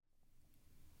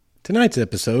Tonight's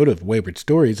episode of Wayward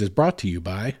Stories is brought to you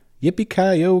by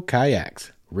Yippee-Ki-Yo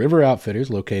Kayaks, River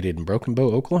Outfitters located in Broken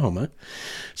Bow, Oklahoma,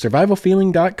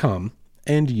 survivalfeeling.com,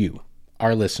 and you,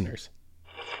 our listeners.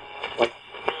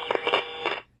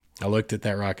 I looked at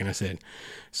that rock and I said,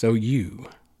 so you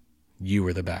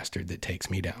are the bastard that takes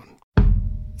me down.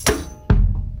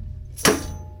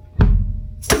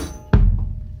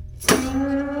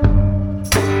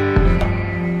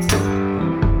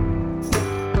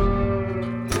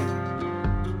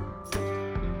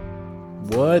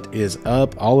 What is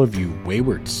up, all of you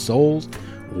wayward souls?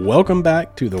 Welcome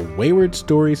back to the Wayward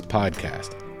Stories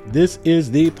podcast. This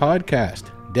is the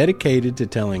podcast dedicated to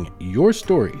telling your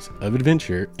stories of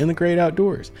adventure in the great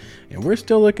outdoors. And we're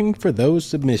still looking for those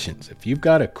submissions. If you've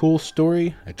got a cool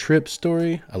story, a trip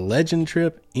story, a legend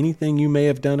trip, anything you may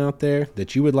have done out there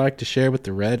that you would like to share with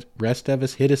the rest of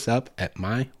us, hit us up at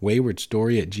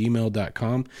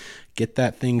mywaywardstory@gmail.com. Get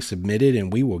that thing submitted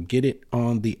and we will get it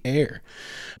on the air.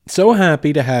 So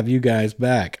happy to have you guys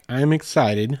back. I'm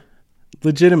excited.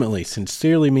 Legitimately,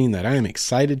 sincerely mean that I am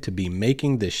excited to be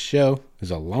making this show. It's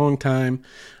a long time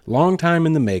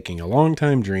in the making, a long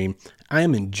time dream. I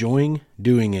am enjoying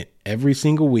doing it every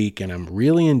single week, and I'm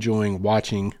really enjoying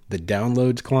watching the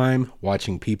downloads climb,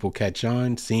 watching people catch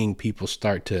on, seeing people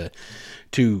start to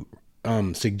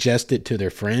suggest it to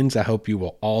their friends. I hope you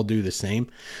will all do the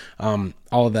same. All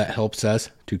of that helps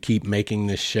us to keep making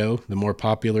this show. The more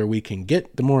popular we can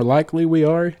get, the more likely we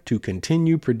are to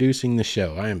continue producing the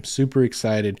show. I am super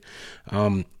excited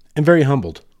and very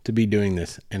humbled to be doing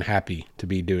this and happy to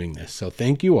be doing this. So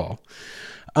thank you all.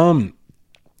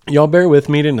 Y'all bear with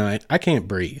me tonight. I can't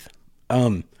breathe.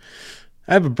 I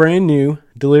have a brand new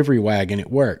delivery wagon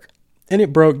at work. And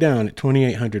it broke down at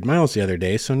 2,800 miles the other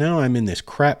day, so now I'm in this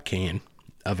crap can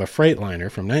of a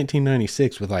Freightliner from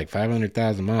 1996 with like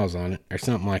 500,000 miles on it or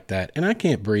something like that, and I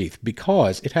can't breathe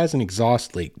because it has an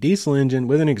exhaust leak. Diesel engine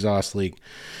with an exhaust leak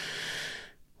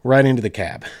right into the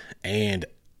cab, and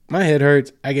my head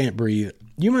hurts. I can't breathe.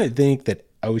 You might think that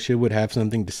OSHA would have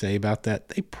something to say about that.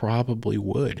 They probably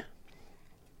would.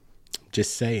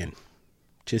 Just saying.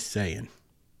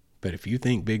 But if you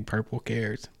think Big Purple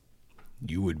cares,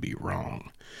 you would be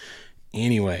wrong.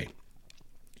 Anyway,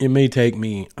 it may take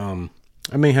me, I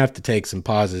may have to take some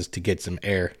pauses to get some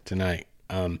air tonight.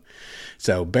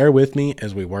 So bear with me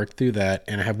as we work through that.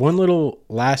 And I have one little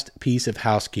last piece of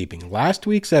housekeeping. Last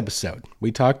week's episode,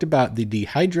 we talked about the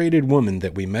dehydrated woman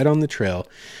that we met on the trail.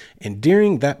 And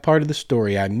during that part of the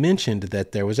story, I mentioned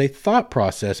that there was a thought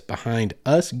process behind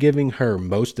us giving her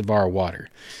most of our water,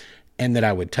 and that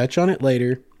I would touch on it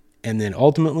later, and then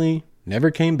ultimately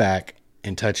never came back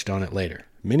and touched on it later.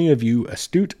 Many of you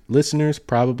astute listeners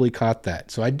probably caught that.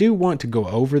 So I do want to go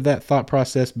over that thought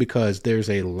process because there's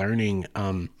a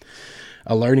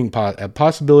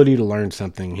possibility to learn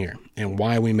something here and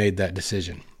why we made that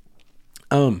decision.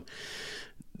 The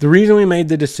reason we made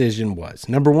the decision was,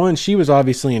 number one, she was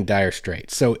obviously in dire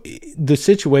straits. So the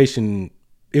situation,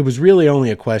 it was really only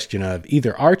a question of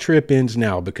either our trip ends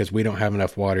now because we don't have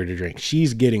enough water to drink.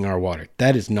 She's getting our water.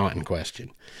 That is not in question.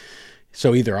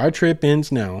 So either our trip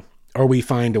ends now or we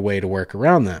find a way to work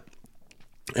around that.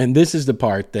 And this is the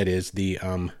part that is the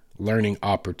learning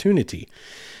opportunity.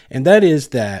 And that is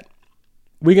that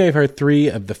we gave her 3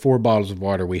 of the 4 bottles of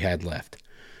water we had left.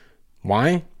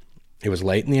 Why? It was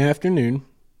late in the afternoon.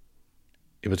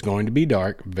 It was going to be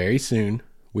dark very soon.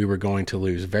 We were going to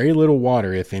lose very little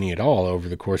water, if any at all, over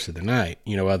the course of the night,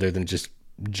 other than just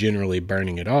generally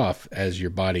burning it off as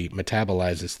your body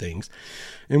metabolizes things.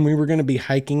 And we were going to be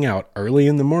hiking out early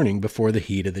in the morning before the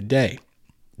heat of the day.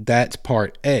 That's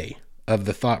part A of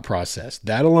the thought process.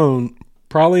 That alone,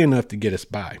 probably enough to get us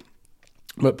by.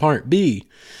 But part B,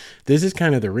 this is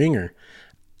kind of the ringer.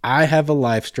 I have a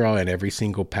life straw in every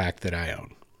single pack that I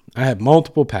own. I have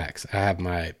multiple packs. I have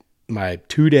my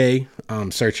 2-day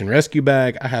search and rescue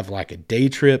bag. I have like a day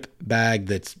trip bag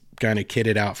that's kind of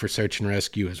kitted out for search and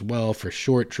rescue as well, for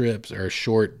short trips or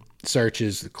short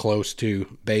searches close to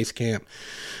base camp.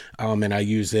 And I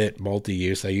use it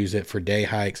multi-use. I use it for day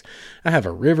hikes. I have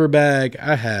a river bag.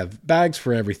 I have bags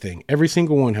for everything. Every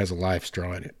single one has a life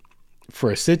straw in it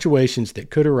for situations that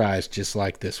could arise just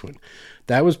like this one.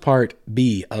 That was part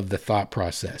B of the thought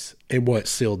process and what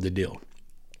sealed the deal.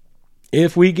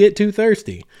 If we get too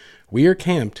thirsty, we are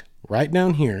camped right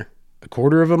down here, a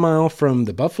quarter of a mile from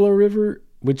the Buffalo River,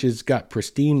 which has got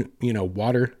pristine,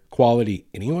 water quality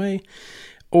anyway,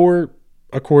 or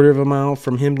a quarter of a mile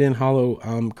from Hemden Hollow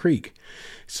Creek.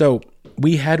 So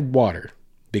we had water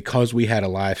because we had a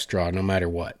life straw no matter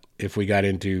what, if we got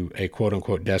into a quote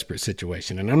unquote desperate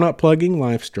situation. And I'm not plugging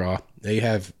Life Straw. They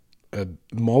have a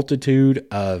multitude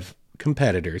of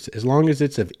competitors, as long as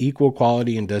it's of equal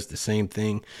quality and does the same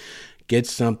thing, get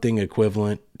something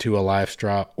equivalent to a Life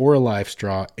Straw or a Life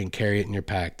Straw and carry it in your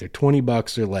pack. They're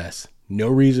 $20 or less. No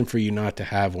reason for you not to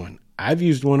have one. I've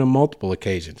used one on multiple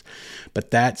occasions,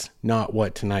 but that's not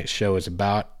what tonight's show is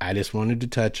about. I just wanted to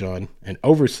touch on an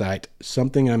oversight,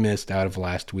 something I missed out of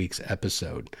last week's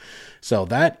episode. So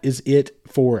that is it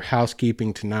for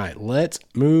housekeeping tonight. Let's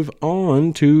move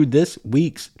on to this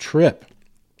week's trip.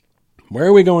 Where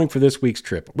are we going for this week's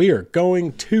trip? We are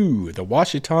going to the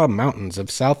Ouachita Mountains of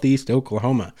southeast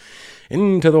Oklahoma,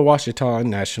 into the Ouachita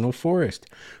National Forest.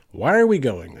 Why are we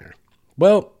going there?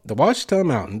 Well, the Ouachita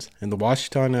Mountains and the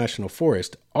Ouachita National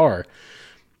Forest are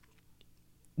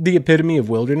the epitome of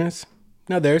wilderness.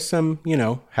 Now, there's some,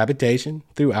 habitation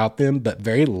throughout them, but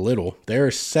very little. There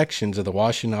are sections of the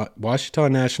Ouachita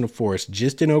National Forest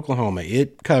just in Oklahoma.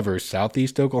 It covers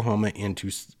southeast Oklahoma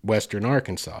into western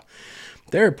Arkansas.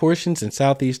 There are portions in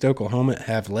southeast Oklahoma that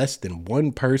have less than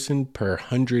one person per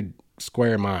 100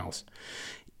 square miles.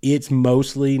 It's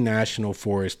mostly national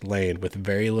forest land with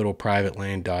very little private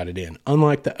land dotted in,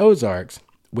 unlike the Ozarks,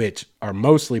 which are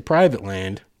mostly private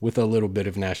land with a little bit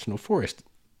of national forest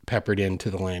peppered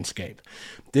into the landscape.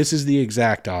 This is the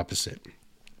exact opposite.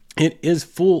 It is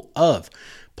full of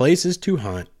places to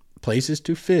hunt, places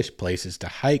to fish, places to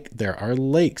hike. There are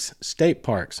lakes, state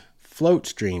parks, float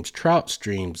streams, trout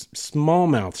streams,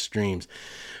 smallmouth streams,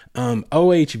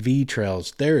 OHV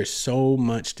trails. There is so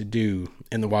much to do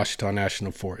in the Ouachita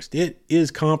National Forest. It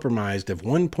is comprised of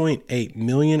 1.8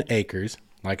 million acres,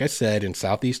 like I said, in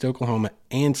southeast Oklahoma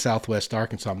and southwest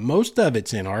Arkansas. Most of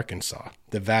it's in Arkansas,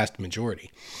 the vast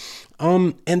majority.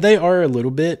 And they are a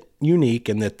little bit unique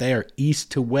in that they are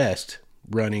east to west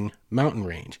running mountain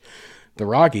range. The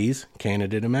Rockies,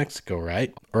 Canada to Mexico,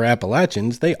 right? Or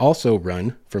Appalachians, they also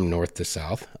run from north to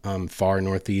south, far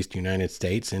northeast United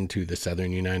States into the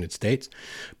southern United States.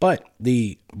 But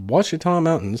the Ouachita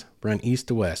Mountains run east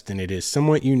to west, and it is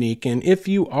somewhat unique. And if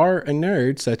you are a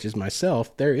nerd, such as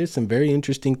myself, there is some very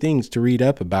interesting things to read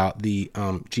up about the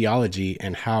geology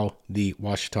and how the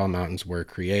Ouachita Mountains were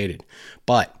created.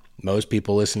 But most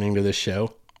people listening to this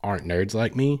show aren't nerds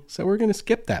like me, so we're going to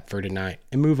skip that for tonight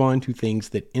and move on to things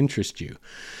that interest you.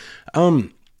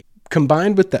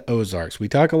 Combined with the Ozarks, we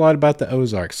talk a lot about the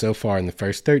Ozarks so far. In the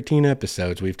first 13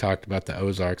 episodes, we've talked about the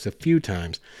Ozarks a few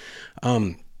times.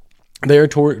 They are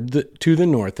to the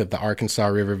north of the Arkansas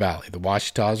River Valley. The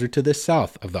Ouachitas are to the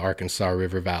south of the Arkansas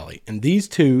River Valley. And these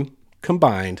two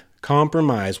combined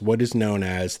comprise what is known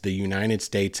as the United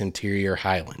States Interior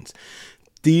Highlands.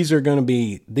 These are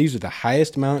the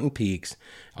highest mountain peaks,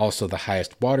 also the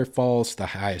highest waterfalls, the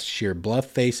highest sheer bluff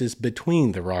faces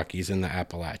between the Rockies and the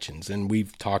Appalachians. And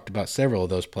we've talked about several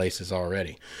of those places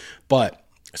already. But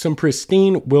some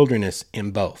pristine wilderness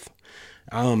in both.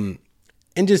 And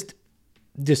just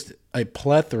a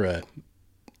plethora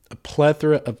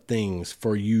of things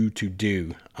for you to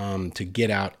do, to get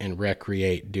out and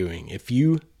recreate doing. If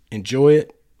you enjoy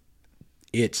it,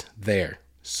 it's there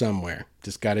somewhere.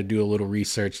 Just got to do a little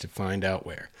research to find out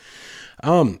where.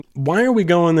 Why are we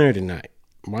going there tonight?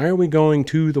 Why are we going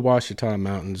to the Ouachita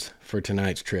Mountains for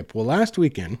tonight's trip? Well, last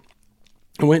weekend,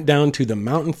 I went down to the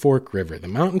Mountain Fork River. The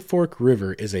Mountain Fork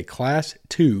River is a Class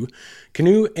 2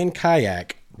 canoe and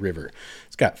kayak river.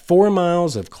 It's got 4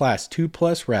 miles of Class 2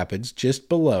 plus rapids just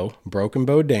below Broken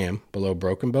Bow Dam, below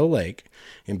Broken Bow Lake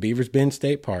in Beavers Bend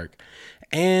State Park.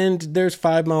 And there's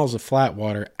 5 miles of flat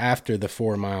water after the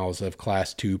 4 miles of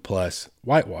Class 2 plus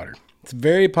whitewater. It's a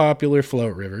very popular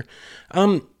float river.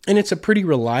 And it's a pretty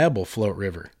reliable float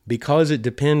river because it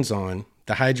depends on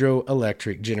the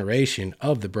hydroelectric generation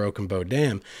of the Broken Bow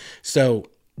Dam. So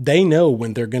they know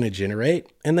when they're going to generate,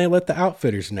 and they let the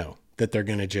outfitters know that they're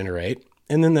going to generate.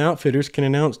 And then the outfitters can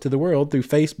announce to the world through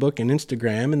Facebook and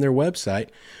Instagram and their website,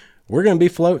 we're going to be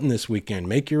floating this weekend.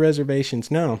 Make your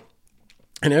reservations now.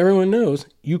 And everyone knows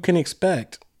you can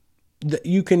expect that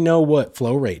you can know what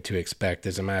flow rate to expect,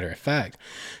 as a matter of fact.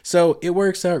 So it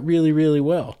works out really, really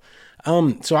well.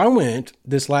 So I went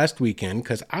this last weekend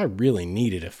because I really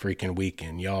needed a freaking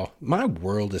weekend, y'all. My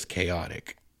world is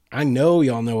chaotic. I know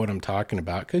y'all know what I'm talking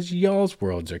about because y'all's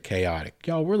worlds are chaotic.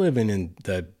 Y'all, we're living in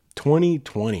the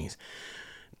 2020s.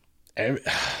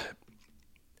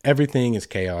 Everything is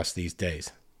chaos these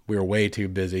days. We're way too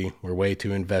busy. We're way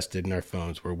too invested in our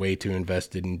phones. We're way too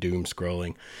invested in doom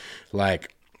scrolling.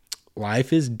 Like,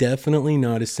 life is definitely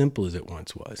not as simple as it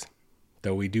once was,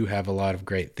 though we do have a lot of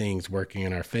great things working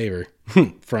in our favor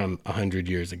from 100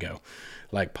 years ago,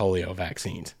 like polio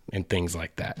vaccines and things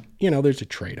like that. There's a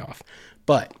trade-off.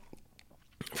 But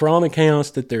for all the chaos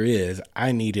that there is,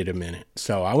 I needed a minute.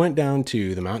 So I went down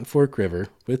to the Mountain Fork River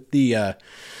with the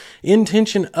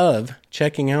intention of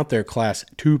checking out their class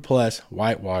 2+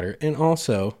 whitewater and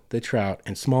also the trout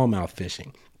and smallmouth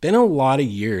fishing. Been a lot of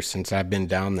years since I've been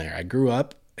down there. I grew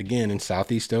up, again, in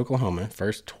southeast Oklahoma,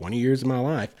 first 20 years of my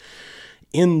life,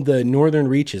 in the northern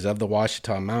reaches of the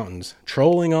Ouachita Mountains,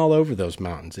 trolling all over those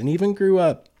mountains, and even grew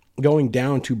up going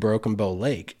down to Broken Bow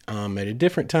Lake at a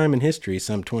different time in history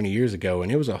some 20 years ago,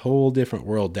 and it was a whole different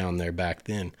world down there back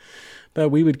then. But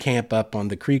we would camp up on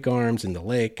the creek arms in the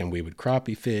lake, and we would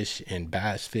crappie fish and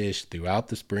bass fish throughout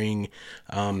the spring.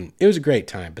 It was a great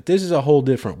time, but this is a whole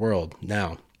different world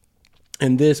now.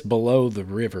 And this below the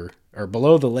river, or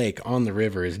below the lake on the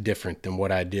river, is different than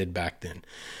what I did back then.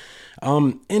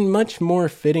 And much more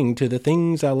fitting to the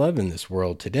things I love in this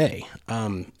world today.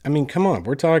 I mean, come on,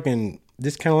 we're talking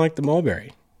this kind of like the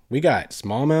Mulberry. We got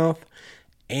smallmouth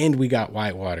and we got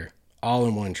whitewater all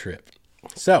in one trip.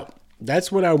 So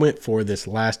that's what I went for this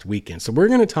last weekend. So we're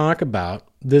going to talk about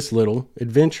this little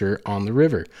adventure on the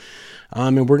river.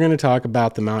 And we're going to talk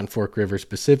about the Mountain Fork River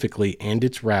specifically and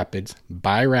its rapids.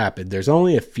 By rapid, there's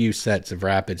only a few sets of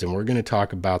rapids, and we're going to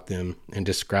talk about them and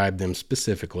describe them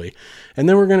specifically. And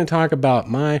then we're going to talk about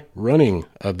my running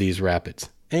of these rapids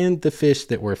and the fish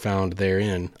that were found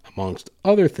therein, amongst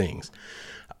other things.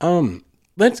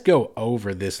 Let's go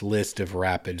over this list of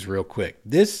rapids real quick.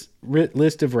 This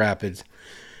list of rapids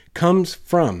comes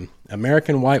from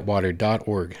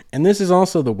AmericanWhitewater.org. And this is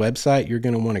also the website you're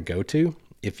going to want to go to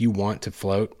if you want to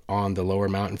float on the lower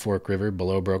Mountain Fork River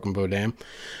below Broken Bow Dam,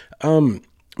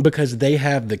 because they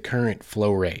have the current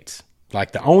flow rates.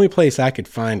 Like the only place I could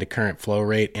find a current flow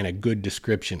rate and a good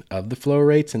description of the flow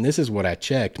rates, and this is what I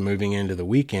checked moving into the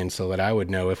weekend so that I would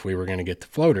know if we were going to get to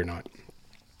float or not.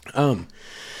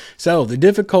 So the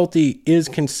difficulty is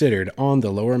considered on the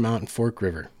lower Mountain Fork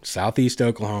River, southeast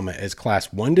Oklahoma, as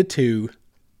class 1 to 2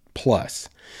 plus.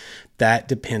 That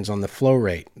depends on the flow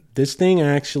rate. This thing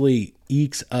actually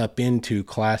ekes up into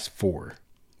class 4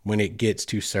 when it gets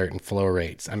to certain flow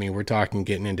rates. I mean, we're talking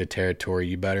getting into territory.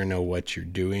 You better know what you're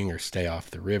doing or stay off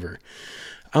the river.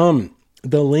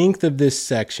 The length of this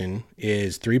section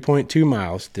is 3.2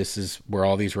 miles. This is where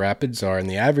all these rapids are, and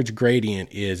the average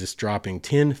gradient is it's dropping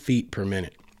 10 feet per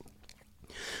minute.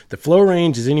 The flow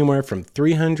range is anywhere from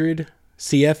 300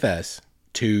 CFS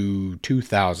to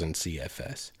 2,000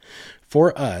 CFS.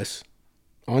 For us,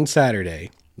 on Saturday,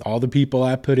 all the people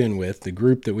I put in with, the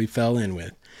group that we fell in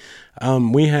with,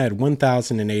 we had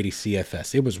 1,080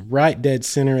 CFS. It was right dead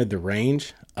center of the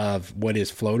range of what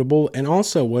is floatable and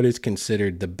also what is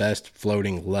considered the best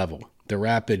floating level. The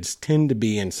rapids tend to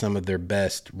be in some of their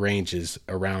best ranges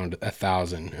around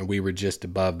 1,000, and we were just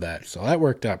above that. So that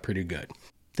worked out pretty good.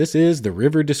 This is the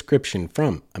river description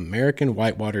from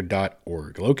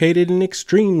AmericanWhitewater.org. Located in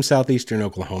extreme southeastern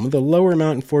Oklahoma, the lower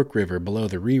Mountain Fork River below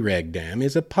the Rereg Dam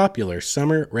is a popular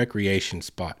summer recreation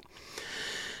spot.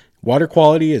 Water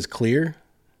quality is clear,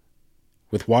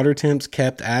 with water temps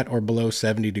kept at or below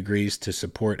 70 degrees to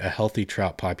support a healthy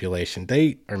trout population.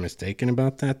 They are mistaken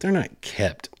about that. They're not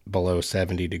kept below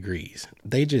 70 degrees.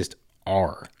 They just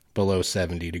are below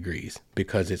 70 degrees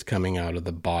because it's coming out of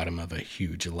the bottom of a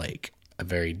huge lake. A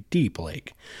very deep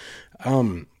lake.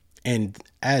 And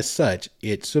as such,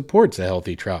 it supports a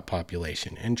healthy trout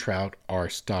population, and trout are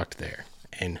stocked there,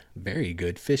 and very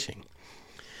good fishing.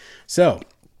 So,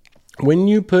 when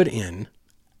you put in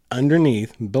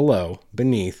underneath, below,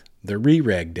 beneath the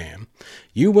Rereg Dam,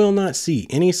 you will not see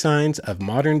any signs of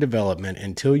modern development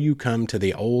until you come to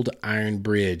the old iron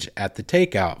bridge at the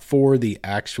takeout for the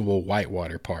actual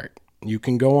whitewater part. You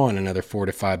can go on another 4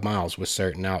 to 5 miles with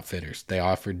certain outfitters. They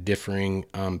offer differing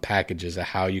packages of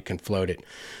how you can float it.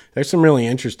 There's some really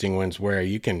interesting ones where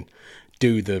you can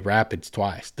do the rapids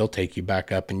twice. They'll take you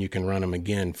back up and you can run them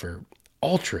again for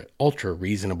ultra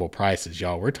reasonable prices,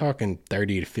 y'all. We're talking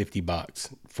 30 to 50 bucks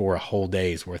for a whole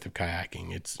day's worth of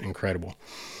kayaking. It's incredible.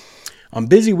 On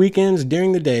busy weekends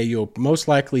during the day, you'll most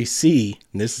likely see,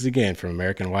 and this is again from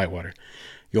American Whitewater,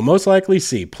 you'll most likely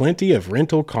see plenty of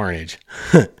rental carnage,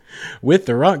 with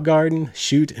the Rock Garden,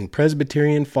 Chute, and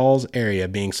Presbyterian Falls area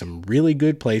being some really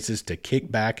good places to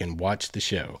kick back and watch the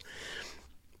show.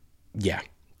 Yeah,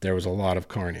 there was a lot of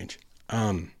carnage.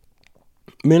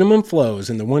 Minimum flows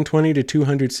in the 120 to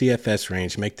 200 CFS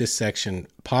range make this section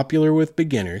popular with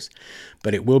beginners,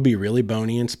 but it will be really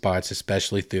bony in spots,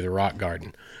 especially through the Rock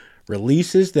Garden.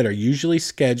 Releases that are usually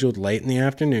scheduled late in the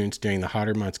afternoons during the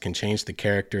hotter months can change the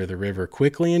character of the river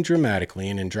quickly and dramatically,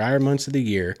 and in drier months of the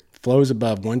year, flows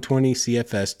above 120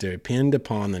 CFS depend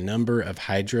upon the number of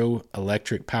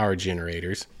hydroelectric power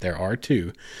generators, there are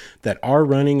two, that are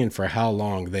running and for how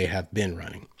long they have been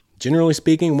running. Generally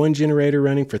speaking, one generator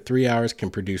running for 3 hours can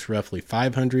produce roughly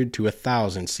 500 to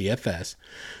 1,000 CFS,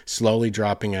 slowly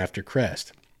dropping after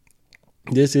crest.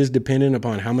 This is dependent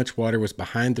upon how much water was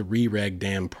behind the re-reg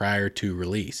dam prior to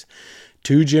release.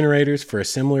 2 generators for a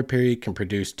similar period can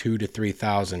produce 2 to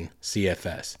 3,000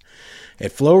 CFS.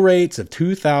 At flow rates of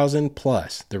 2,000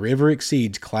 plus, the river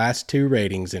exceeds Class 2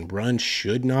 ratings, and runs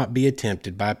should not be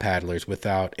attempted by paddlers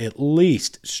without at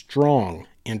least strong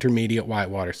intermediate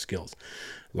whitewater skills.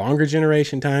 Longer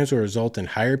generation times will result in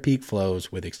higher peak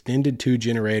flows, with extended 2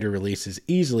 generator releases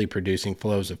easily producing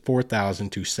flows of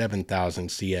 4,000 to 7,000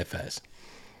 CFS.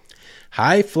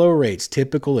 High flow rates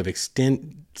typical of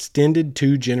extended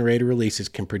 2 generator releases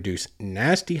can produce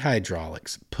nasty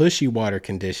hydraulics, pushy water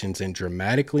conditions, and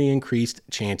dramatically increased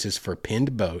chances for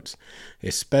pinned boats,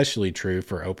 especially true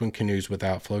for open canoes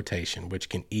without flotation, which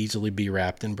can easily be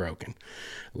wrapped and broken.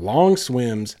 Long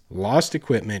swims, lost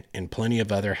equipment, and plenty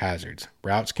of other hazards.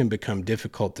 Routes can become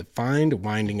difficult to find.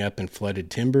 Winding up in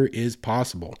flooded timber is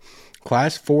possible.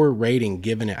 Class 4 rating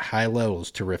given at high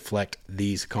levels to reflect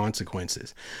these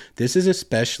consequences. This is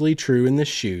especially true in the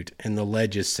chute and the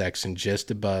ledges section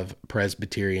just above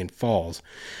Presbyterian Falls.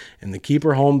 And the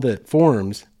keeper hole that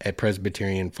forms at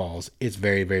Presbyterian Falls is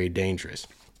very, very dangerous.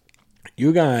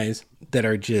 You guys that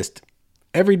are just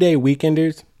everyday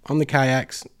weekenders on the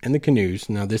kayaks and the canoes,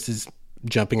 now this is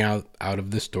jumping out of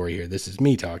the story here. This is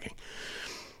me talking.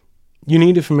 You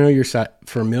need to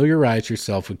familiarize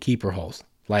yourself with keeper holes.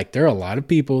 Like, there are a lot of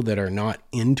people that are not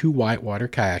into whitewater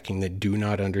kayaking that do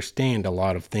not understand a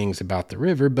lot of things about the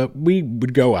river, but we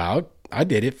would go out. I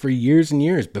did it for years and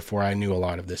years before I knew a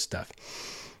lot of this stuff.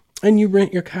 And you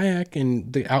rent your kayak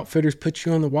and the outfitters put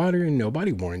you on the water and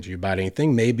nobody warns you about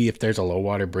anything. Maybe if there's a low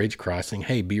water bridge crossing,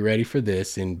 hey, be ready for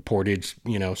this in portage,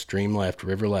 stream left,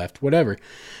 river left, whatever.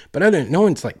 But no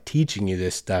one's like teaching you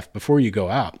this stuff before you go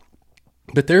out.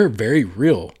 But there are very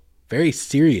real, very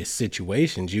serious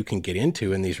situations you can get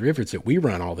into in these rivers that we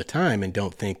run all the time and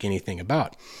don't think anything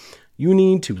about. You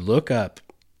need to look up,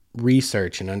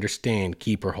 research, and understand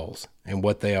keeper holes and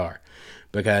what they are.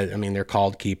 Because, they're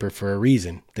called keeper for a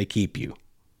reason. They keep you.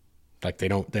 Like, they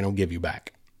don't give you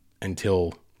back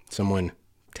until someone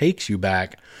takes you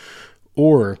back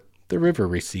or the river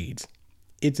recedes.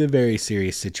 It's a very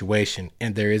serious situation,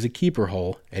 and there is a keeper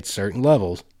hole at certain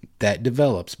levels that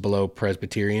develops below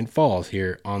Presbyterian Falls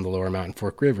here on the Lower Mountain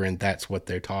Fork River, and that's what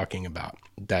they're talking about.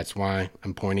 That's why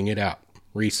I'm pointing it out.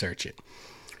 Research it.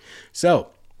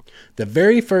 So, the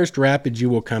very first rapid you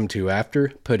will come to after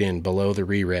put in below the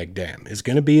re-reg dam is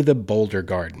going to be the Boulder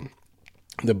Garden.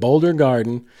 The Boulder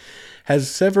Garden has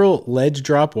several ledge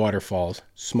drop waterfalls,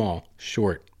 small,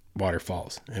 short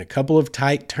waterfalls, and a couple of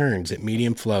tight turns at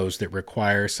medium flows that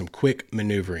require some quick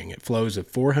maneuvering. At flows of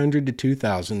 400 to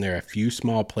 2,000, there are a few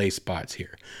small play spots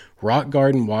here. Rock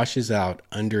Garden washes out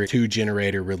under a 2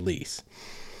 generator release.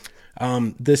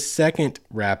 The second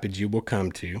rapid you will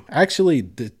come to,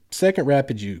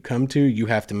 you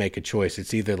have to make a choice.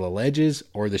 It's either the ledges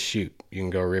or the chute. You can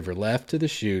go river left to the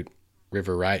chute,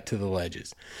 river right to the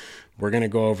ledges. We're going to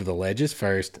go over the ledges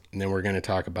first, and then we're going to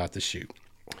talk about the chute.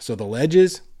 So the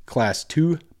ledges, Class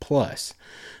 2 plus,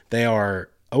 they are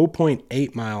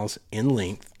 0.8 miles in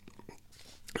length.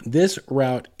 This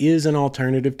route is an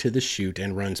alternative to the chute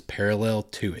and runs parallel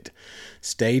to it.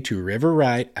 Stay to river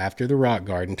right after the Rock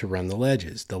Garden to run the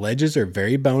ledges. The ledges are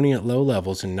very bony at low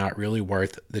levels and not really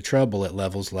worth the trouble at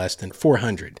levels less than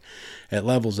 400. At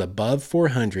levels above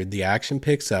 400, the action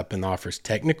picks up and offers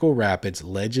technical rapids,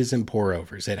 ledges, and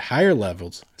pour-overs. At higher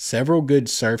levels, several good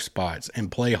surf spots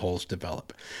and play holes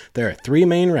develop. There are 3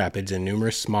 main rapids and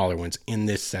numerous smaller ones in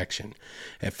this section.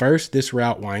 At first, this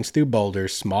route winds through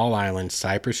boulders, small islands,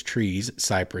 cypress trees,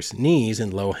 cypress knees,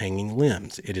 and low-hanging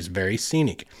limbs. It is very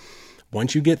scenic.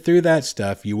 Once you get through that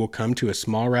stuff, you will come to a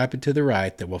small rapid to the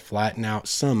right that will flatten out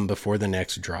some before the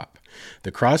next drop.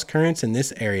 The cross currents in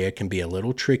this area can be a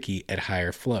little tricky at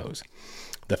higher flows.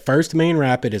 The first main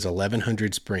rapid is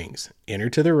 1100 Springs. Enter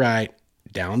to the right,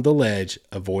 down the ledge,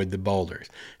 avoid the boulders,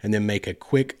 and then make a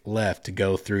quick left to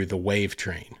go through the wave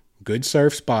train. Good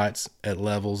surf spots at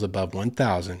levels above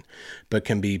 1,000, but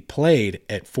can be played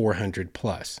at 400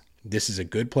 plus. This is a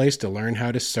good place to learn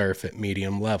how to surf at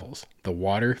medium levels. The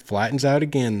water flattens out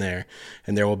again there,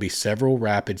 and there will be several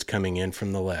rapids coming in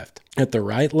from the left. At the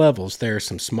right levels, there are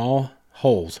some small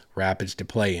holes, rapids to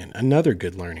play in. Another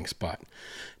good learning spot.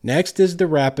 Next is the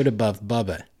rapid above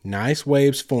Bubba. Nice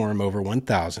waves form over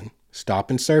 1,000. Stop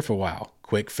and surf a while.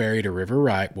 Quick ferry to river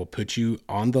right will put you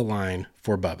on the line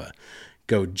for Bubba.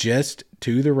 Go just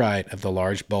to the right of the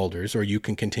large boulders, or you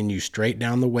can continue straight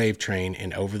down the wave train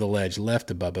and over the ledge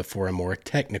left of Bubba for a more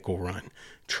technical run.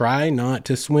 Try not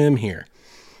to swim here.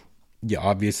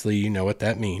 Obviously, you know what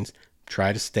that means.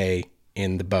 Try to stay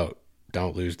in the boat.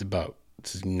 Don't lose the boat.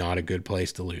 This is not a good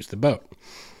place to lose the boat.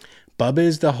 Bubba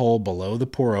is the hole below the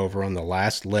pour over on the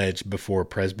last ledge before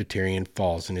Presbyterian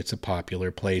Falls, and it's a popular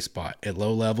play spot. At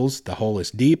low levels, the hole is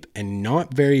deep and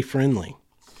not very friendly.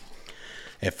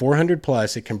 At 400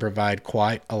 plus, it can provide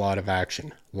quite a lot of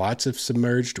action. Lots of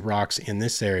submerged rocks in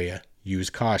this area.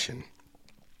 Use caution.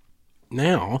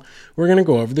 Now, we're going to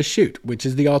go over the chute, which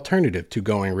is the alternative to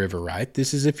going river right.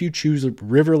 This is if you choose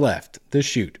river left, the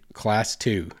chute, class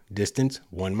 2, distance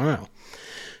 1 mile.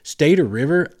 Stay to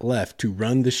river left to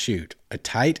run the chute, a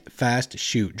tight, fast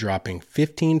chute dropping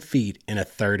 15 feet in a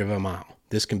third of a mile.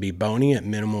 This can be bony at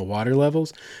minimal water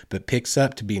levels, but picks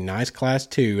up to be nice class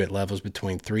 2 at levels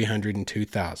between 300 and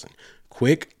 2,000.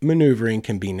 Quick maneuvering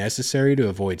can be necessary to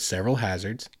avoid several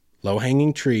hazards.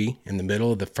 Low-hanging tree in the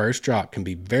middle of the first drop can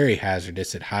be very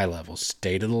hazardous at high levels.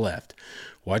 Stay to the left.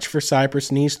 Watch for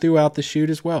cypress knees throughout the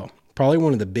chute as well. Probably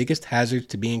one of the biggest hazards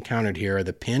to be encountered here are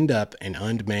the pinned up and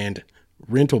unmanned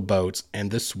rental boats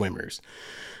and the swimmers,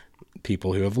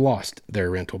 people who have lost their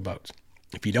rental boats.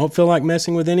 If you don't feel like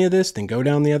messing with any of this, then go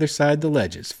down the other side of the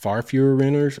ledges. Far fewer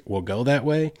renters will go that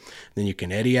way. Then you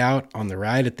can eddy out on the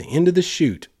right at the end of the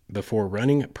chute before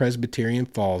running Presbyterian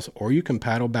Falls, or you can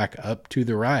paddle back up to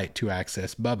the right to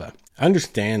access Bubba.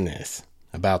 Understand this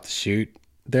about the chute.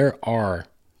 There are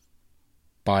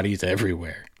bodies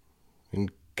everywhere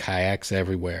and kayaks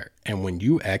everywhere. And when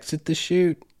you exit the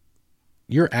chute,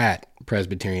 you're at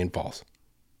Presbyterian Falls.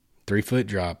 3-foot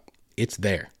drop. It's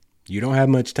there. You don't have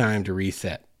much time to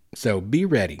reset. So be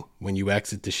ready when you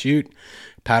exit the chute.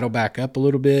 Paddle back up a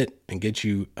little bit and get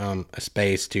you a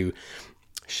space to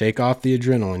shake off the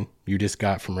adrenaline you just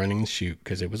got from running the chute,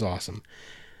 because it was awesome,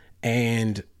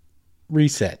 and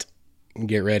reset and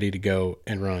get ready to go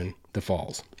and run the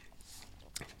falls.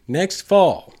 Next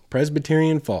fall,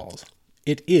 Presbyterian Falls.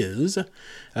 It is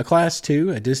a class 2,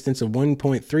 a distance of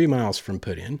 1.3 miles from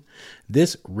Put-in.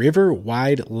 This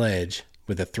river-wide ledge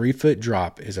with a 3-foot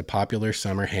drop is a popular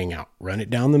summer hangout. Run it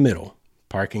down the middle.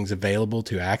 Parking's available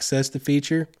to access the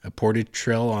feature. A portage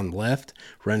trail on the left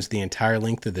runs the entire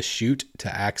length of the chute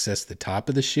to access the top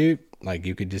of the chute. Like,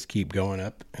 you could just keep going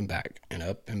up and back and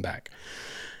up and back.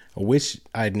 I wish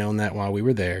I'd known that while we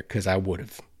were there, because I would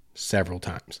have several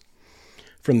times.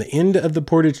 From the end of the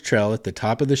portage trail at the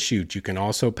top of the chute, you can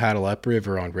also paddle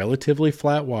upriver on relatively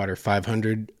flat water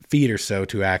 500 feet or so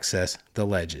to access the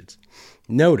ledges.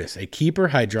 Notice a keeper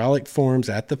hydraulic forms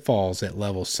at the falls at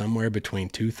levels somewhere between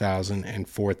 2,000 and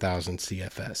 4,000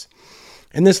 CFS.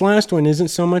 And this last one isn't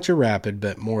so much a rapid,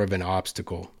 but more of an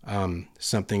obstacle,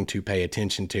 something to pay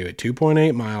attention to. At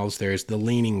 2.8 miles, there's the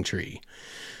Leaning Tree.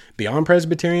 Beyond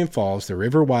Presbyterian Falls, the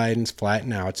river widens,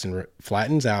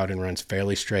 flattens out, and runs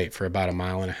fairly straight for about 1.5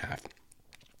 miles.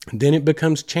 Then it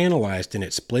becomes channelized and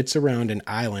it splits around an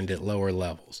island at lower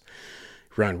levels.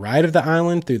 Run right of the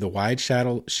island through the wide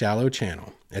shallow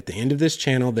channel. At the end of this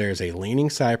channel, there is a leaning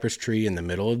cypress tree in the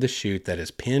middle of the chute that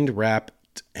has pinned, wrapped,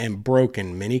 and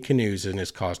broken many canoes and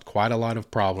has caused quite a lot of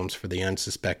problems for the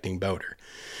unsuspecting boater.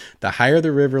 The higher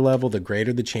the river level, the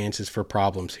greater the chances for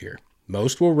problems here.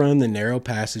 Most will run the narrow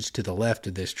passage to the left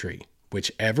of this tree.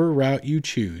 Whichever route you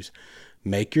choose,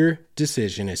 make your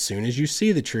decision as soon as you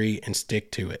see the tree and stick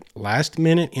to it.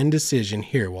 Last-minute indecision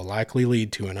here will likely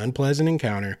lead to an unpleasant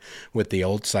encounter with the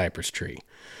old cypress tree.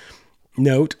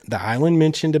 Note, the island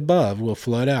mentioned above will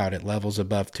flood out at levels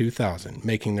above 2,000,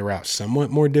 making the route somewhat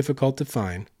more difficult to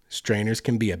find. Strainers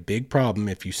can be a big problem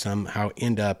if you somehow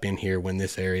end up in here when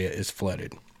this area is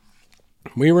flooded.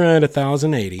 We were at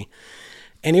 1,080,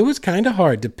 and it was kind of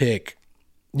hard to pick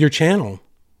your channel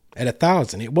at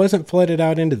 1,000. It wasn't flooded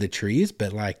out into the trees,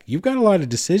 but like, you've got a lot of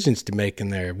decisions to make in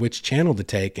there, which channel to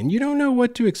take, and you don't know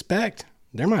what to expect.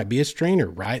 There might be a strainer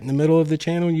right in the middle of the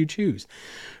channel you choose.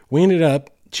 We ended up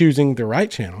choosing the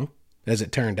right channel, as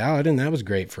it turned out, and that was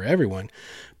great for everyone.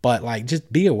 But like,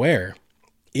 just be aware,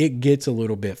 it gets a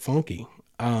little bit funky,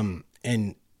 and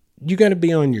you got to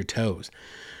be on your toes.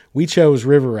 We chose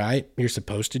river right. You're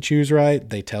supposed to choose right.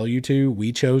 They tell you to.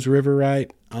 We chose river right.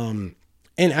 And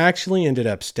actually ended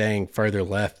up staying further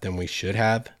left than we should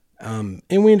have. And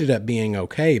we ended up being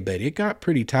okay, but it got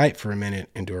pretty tight for a minute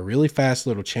into a really fast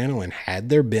little channel. And had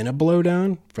there been a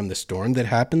blowdown from the storm that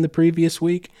happened the previous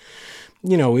week,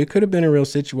 you know, it could have been a real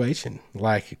situation.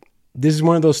 Like, this is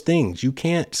one of those things. You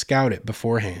can't scout it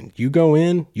beforehand. You go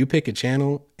in, you pick a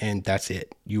channel, and that's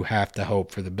it. You have to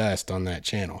hope for the best on that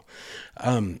channel.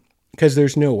 Because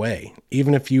there's no way.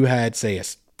 Even if you had, say, a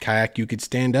kayak you could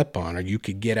stand up on, or you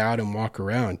could get out and walk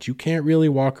around, you can't really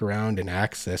walk around and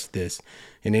access this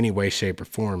in any way, shape, or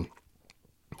form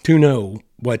to know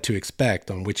what to expect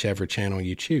on whichever channel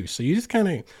you choose. So you just kind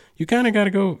of got to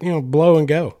go, blow and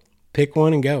go, pick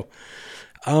one and go.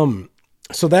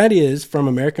 So that is from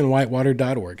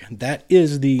AmericanWhitewater.org. That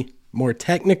is the more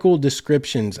technical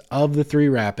descriptions of the three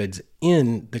rapids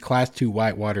in the Class 2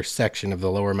 Whitewater section of the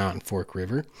Lower Mountain Fork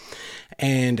River.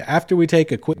 And after we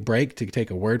take a quick break to take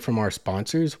a word from our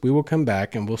sponsors, we will come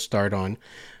back and we'll start on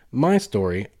my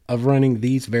story of running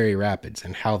these very rapids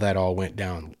and how that all went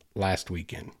down last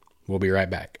weekend. We'll be right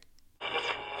back.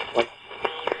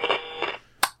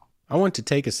 I want to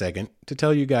take a second to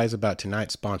tell you guys about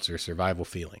tonight's sponsor, Survival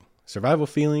Feeling. Survival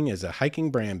Feeling is a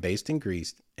hiking brand based in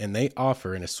Greece, and they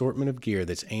offer an assortment of gear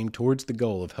that's aimed towards the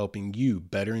goal of helping you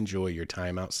better enjoy your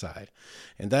time outside.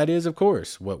 And that is, of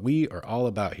course, what we are all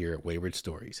about here at Wayward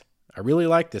Stories. I really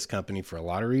like this company for a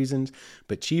lot of reasons,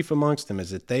 but chief amongst them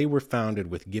is that they were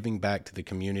founded with giving back to the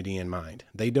community in mind.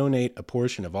 They donate a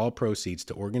portion of all proceeds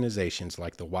to organizations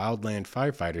like the Wildland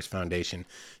Firefighters Foundation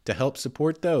to help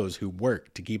support those who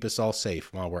work to keep us all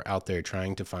safe while we're out there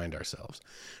trying to find ourselves.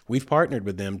 We've partnered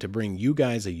with them to bring you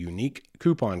guys a unique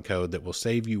coupon code that will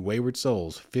save you Wayward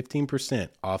Souls 15%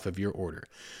 off of your order.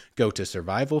 Go to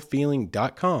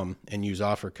survivalfeeling.com and use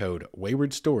offer code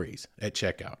Wayward Stories at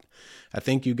checkout. I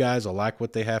think you guys will like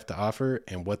what they have to offer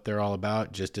and what they're all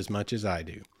about just as much as I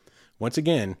do. Once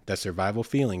again, that's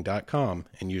survivalfeeling.com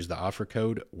and use the offer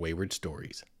code Wayward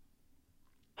Stories.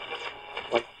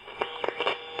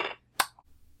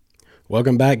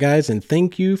 Welcome back, guys, and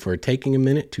thank you for taking a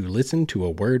minute to listen to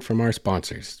a word from our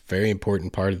sponsors. Very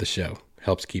important part of the show.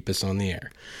 Helps keep us on the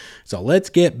air. So let's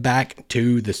get back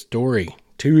to the story,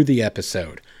 to the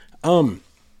episode.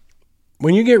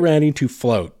 When you get ready to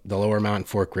float the Lower Mountain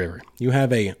Fork River, you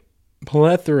have a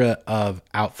plethora of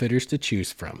outfitters to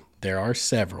choose from. There are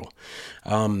several.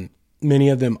 Many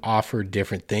of them offer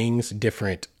different things,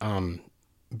 different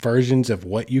versions of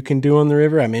what you can do on the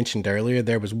river. I mentioned earlier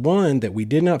there was one that we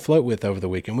did not float with over the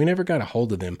weekend. We never got a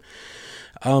hold of them.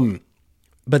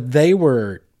 But they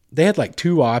had like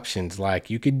two options.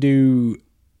 Like you could do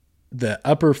the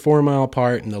upper 4 mile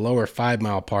part and the lower 5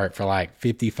 mile part for like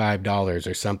 $55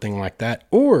 or something like that.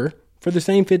 Or for the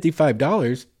same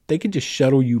 $55, they could just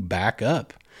shuttle you back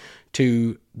up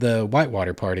to the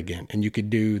whitewater part again. And you could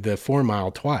do the 4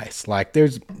 mile twice. Like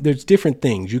there's different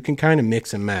things you can kind of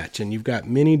mix and match, and you've got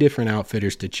many different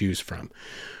outfitters to choose from.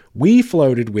 We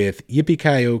floated with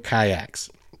Yippee-Ki-Yo Kayaks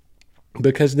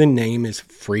because the name is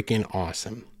freaking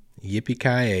awesome.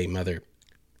 Yippee-Ki-Yay, mother.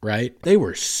 Right? They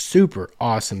were super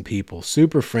awesome people,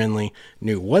 super friendly,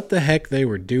 knew what the heck they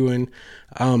were doing.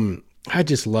 I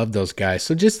just love those guys.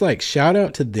 So just like shout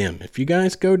out to them. If you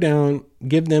guys go down,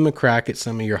 give them a crack at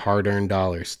some of your hard-earned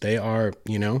dollars. They are,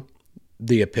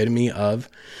 the epitome of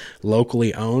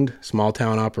locally owned small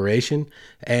town operation.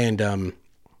 And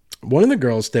one of the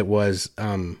girls that was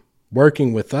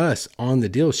working with us on the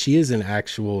deal, she is an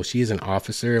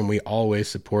officer, and we always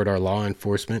support our law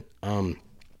enforcement.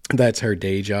 That's her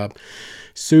day job.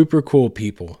 Super cool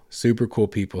people. So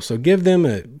give them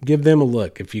a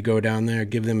look. If you go down there,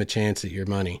 give them a chance at your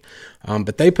money.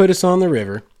 But they put us on the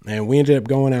river, and we ended up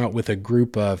going out with a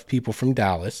group of people from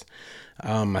Dallas.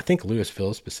 I think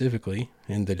Louisville specifically,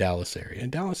 in the Dallas area.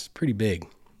 And Dallas is pretty big.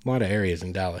 A lot of areas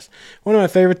in Dallas. One of my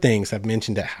favorite things, I've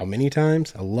mentioned it how many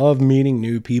times, I love meeting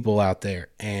new people out there.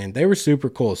 And they were super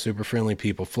cool, super friendly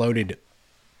people. Floated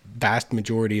vast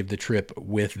majority of the trip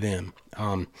with them.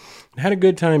 Had a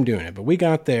good time doing it, but we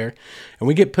got there and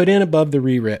we get put in above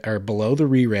the below the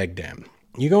re-reg dam.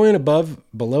 You go in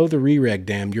below the re-reg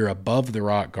dam, you're above the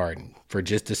rock garden for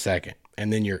just a second,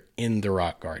 and then you're in the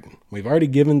rock garden. We've already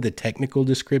given the technical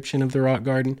description of the rock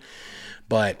garden,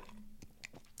 but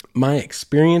my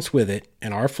experience with it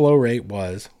and our flow rate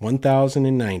was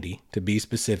 1,090 to be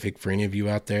specific. For any of you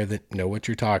out there that know what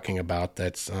you're talking about,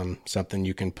 that's something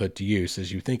you can put to use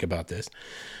as you think about this.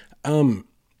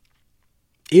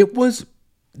 It was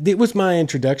my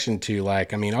introduction to,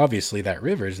 obviously that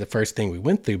river is the first thing we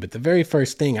went through, but the very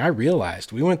first thing I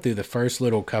realized, we went through the first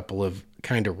little couple of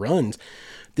kind of runs.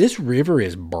 This river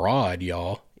is broad,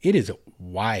 y'all. It is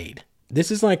wide. This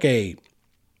is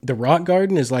the rock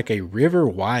garden is like a river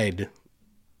wide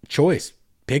choice.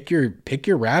 Pick your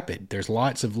rapid. There's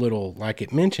lots of little, like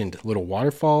it mentioned, little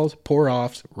waterfalls, pour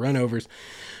offs, runovers.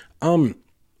 And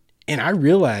I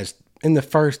realized in the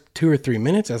first 2 or 3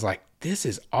 minutes, I was like, this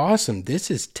is awesome. This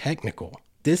is technical.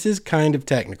 This is kind of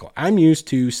technical. I'm used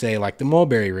to, say, like the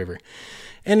Mulberry River.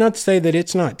 And not to say that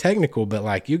it's not technical, but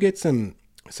like you get some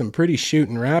pretty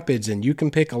shooting rapids and you can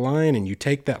pick a line and you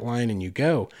take that line and you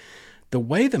go. The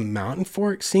way the Mountain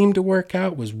Fork seemed to work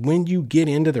out was when you get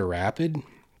into the rapid,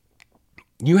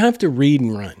 you have to read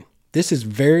and run. This is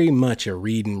very much a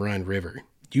read and run river.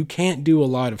 You can't do a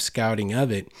lot of scouting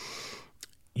of it.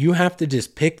 You have to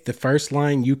just pick the first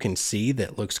line you can see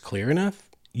that looks clear enough.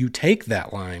 You take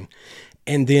that line,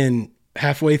 and then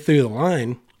halfway through the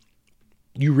line,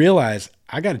 you realize,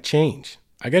 I got to change.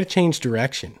 I got to change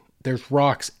direction. There's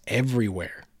rocks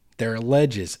everywhere. There are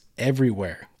ledges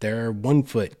everywhere. There are 1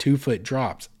 foot, 2 foot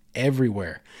drops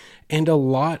everywhere, and a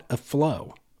lot of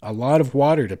flow, a lot of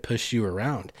water to push you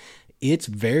around. It's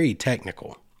very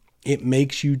technical. It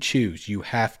makes you choose. You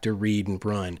have to read and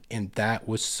run. And that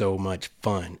was so much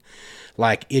fun.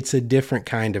 Like, it's a different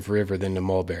kind of river than the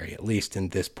Mulberry, at least in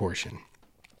this portion.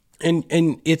 And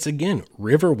it's, again,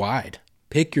 river wide.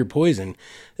 Pick your poison.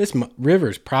 This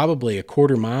river's probably a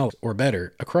 1/4 mile or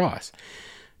better across.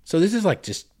 So this is like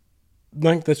just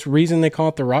like that's the reason they call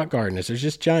it the rock garden, is there's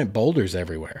just giant boulders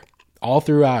everywhere, all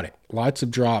throughout it. Lots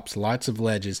of drops, lots of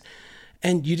ledges.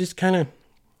 And you just kind of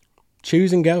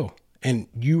choose and go. And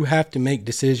you have to make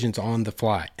decisions on the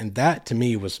fly. And that to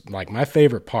me was like my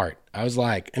favorite part. I was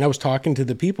like, and I was talking to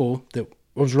the people that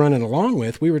I was running along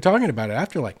with. We were talking about it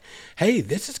after, like, hey,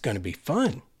 this is going to be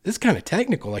fun. This is kind of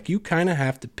technical. Like, you kind of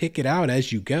have to pick it out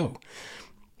as you go.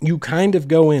 You kind of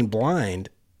go in blind,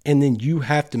 and then you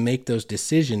have to make those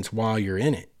decisions while you're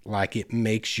in it. Like, it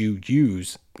makes you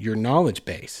use your knowledge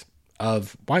base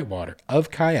of whitewater, of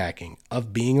kayaking,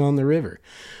 of being on the river.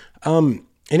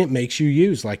 And it makes you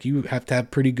use, like, you have to have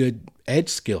pretty good edge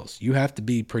skills. You have to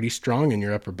be pretty strong in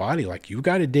your upper body. Like, you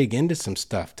got to dig into some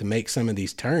stuff to make some of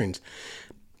these turns.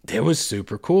 It was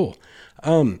super cool.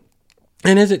 And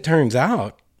as it turns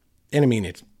out, and I mean,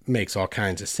 it makes all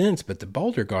kinds of sense, but the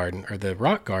boulder garden, or the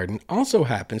rock garden, also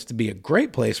happens to be a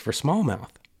great place for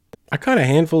smallmouth. I caught a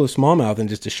handful of smallmouth in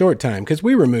just a short time because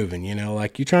we were moving,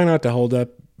 like, you try not to hold up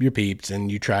your peeps,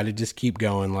 and you try to just keep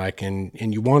going, like, and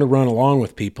you want to run along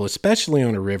with people, especially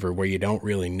on a river where you don't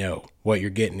really know what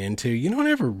you're getting into. You don't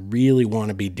ever really want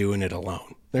to be doing it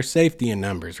alone. There's safety in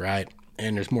numbers, right?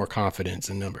 And there's more confidence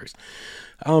in numbers.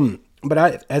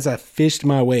 But as I fished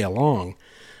my way along,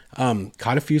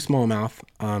 caught a few smallmouth,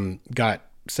 got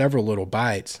several little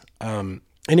bites, and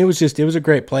it was a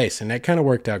great place, and that kind of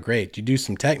worked out great. You do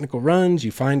some technical runs,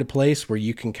 you find a place where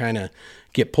you can kind of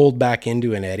get pulled back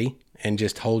into an eddy and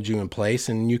just hold you in place,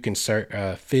 and you can start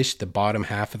fish the bottom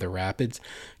half of the rapids,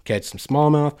 catch some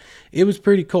smallmouth. It was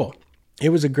pretty cool. It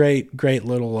was a great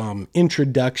little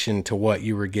introduction to what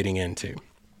you were getting into.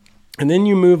 And then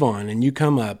you move on, and you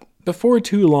come up. Before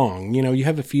too long, you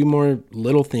have a few more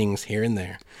little things here and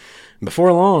there.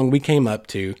 Before long, we came up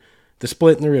to the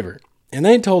split in the river. And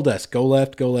they told us, go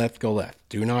left, go left, go left.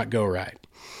 Do not go right.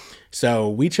 So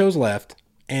we chose left,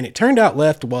 and it turned out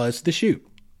left was the chute.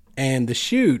 And the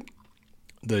chute,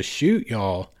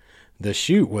 y'all, the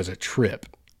chute was a trip.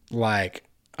 Like,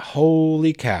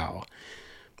 holy cow.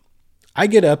 I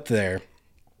get up there,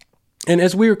 and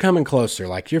as we were coming closer,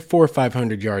 like, you're 400 or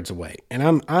 500 yards away, and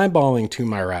I'm eyeballing to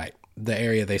my right, the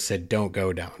area they said don't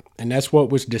go down. And that's what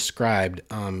was described,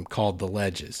 called the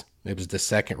ledges. It was the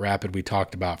second rapid we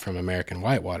talked about from American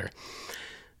Whitewater.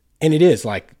 And it is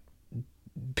like,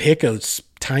 pick a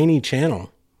tiny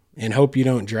channel and hope you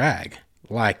don't drag.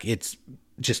 Like, it's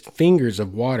just fingers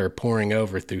of water pouring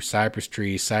over through cypress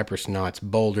trees, cypress knots,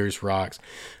 boulders, rocks.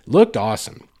 Looked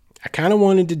awesome. I kind of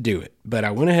wanted to do it, but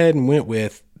I went ahead and went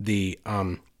with the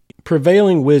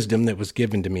prevailing wisdom that was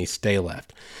given to me, stay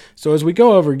left. So as we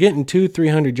go over, getting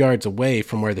 200-300 yards away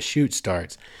from where the chute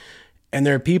starts, and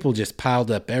there are people just piled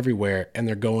up everywhere, and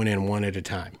they're going in one at a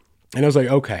time. And I was like,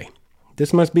 okay,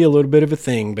 this must be a little bit of a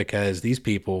thing, because these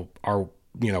people are,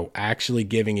 actually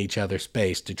giving each other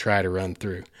space to try to run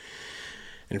through.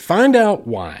 And find out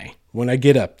why when I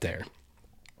get up there.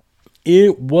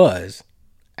 It was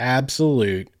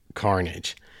absolute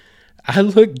carnage. I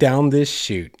looked down this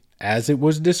chute as it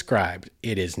was described.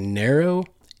 It is narrow.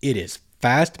 It is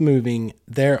fast moving.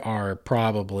 There are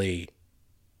probably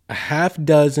a half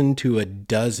dozen to a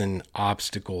dozen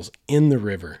obstacles in the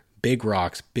river. Big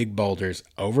rocks, big boulders,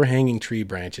 overhanging tree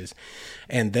branches.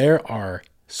 And there are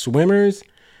swimmers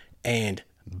and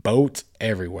boats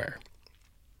everywhere.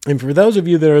 And for those of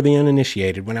you that are the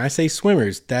uninitiated, when I say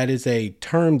swimmers, that is a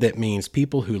term that means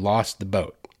people who lost the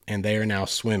boat and they are now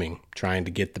swimming, trying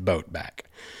to get the boat back.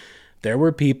 There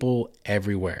were people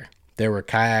everywhere. There were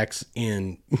kayaks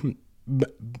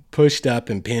pushed up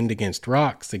and pinned against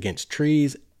rocks, against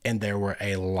trees, and there were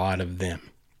a lot of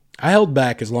them. I held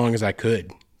back as long as I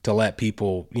could to let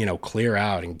people, clear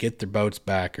out and get their boats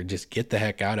back or just get the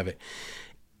heck out of it.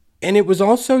 And it was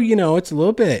also, it's a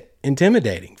little bit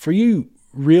intimidating for you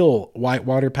real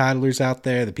whitewater paddlers out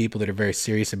there, the people that are very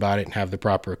serious about it and have the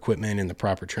proper equipment and the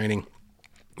proper training.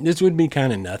 this would be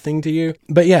kind of nothing to you.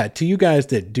 But yeah, to you guys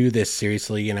that do this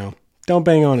seriously, don't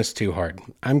bang on us too hard.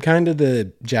 I'm kind of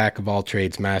the jack of all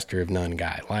trades, master of none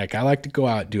guy. Like, I like to go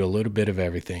out, do a little bit of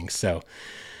everything. So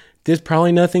there's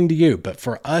probably nothing to you, but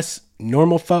for us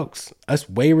normal folks, us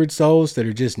wayward souls that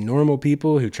are just normal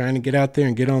people who trying to get out there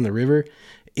and get on the river,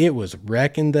 it was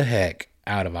wrecking the heck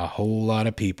out of a whole lot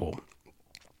of people.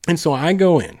 And so I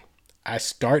go in, I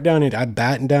start down it, I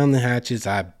batten down the hatches,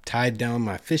 I tied down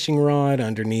my fishing rod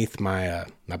underneath my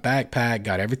backpack,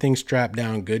 got everything strapped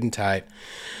down good and tight,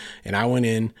 and I went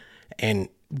in, and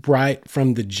right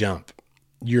from the jump,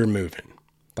 you're moving.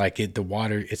 Like the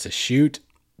water, it's a chute,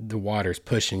 the water's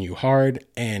pushing you hard,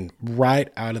 and right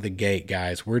out of the gate,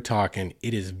 guys, we're talking,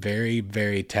 it is very,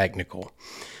 very technical.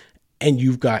 And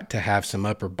you've got to have some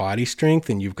upper body strength,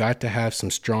 and you've got to have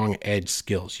some strong edge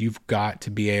skills. You've got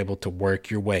to be able to work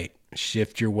your weight,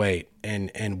 shift your weight,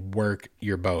 and work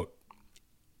your boat,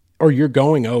 or you're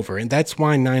going over. And that's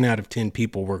why 9 out of 10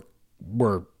 people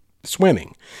were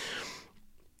swimming,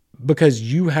 because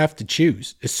you have to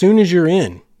choose. As soon as you're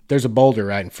in, there's a boulder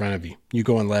right in front of you. You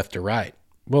going left or right.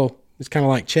 Well, it's kind of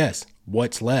like chess.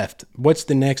 What's left? What's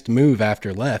the next move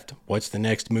after left? What's the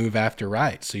next move after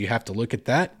right? So you have to look at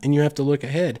that, and you have to look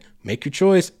ahead. Make your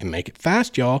choice and make it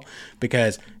fast, y'all,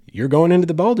 because you're going into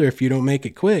the boulder if you don't make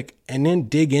it quick, and then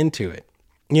dig into it.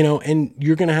 And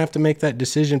you're going to have to make that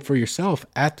decision for yourself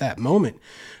at that moment,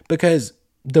 because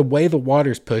the way the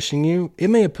water's pushing you, it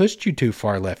may have pushed you too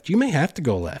far left. You may have to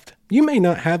go left. You may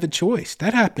not have a choice.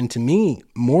 That happened to me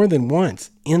more than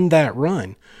once in that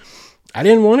run. I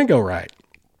didn't want to go right,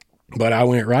 but I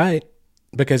went right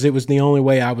because it was the only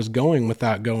way I was going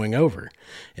without going over.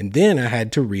 And then I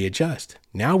had to readjust.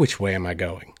 Now, which way am I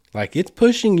going? Like, it's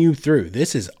pushing you through.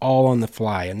 This is all on the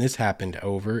fly. And this happened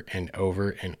over and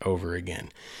over and over again.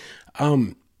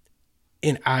 And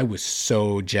I was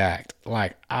so jacked.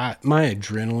 Like, my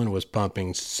adrenaline was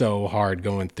pumping so hard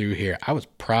going through here. I was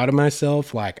proud of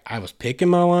myself. Like, I was picking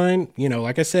my line,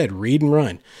 like I said, read and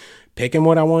run. Picking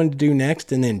what I wanted to do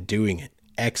next and then doing it,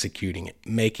 executing it,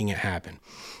 making it happen.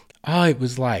 Oh, it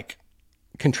was like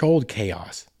controlled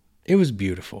chaos. It was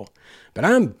beautiful. But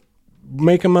I'm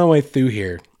making my way through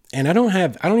here, and I don't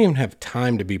even have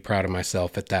time to be proud of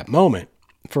myself at that moment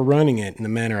for running it in the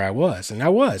manner I was. And I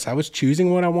was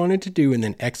choosing what I wanted to do and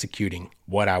then executing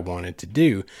what I wanted to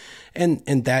do. And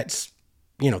that's,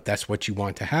 that's what you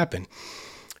want to happen.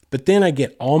 But then I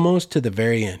get almost to the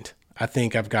very end. I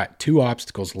think I've got 2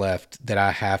 obstacles left that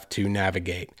I have to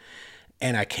navigate.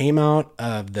 And I came out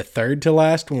of the third to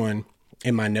last one,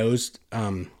 and my nose,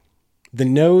 the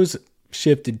nose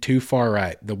shifted too far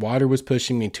right. The water was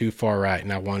pushing me too far right,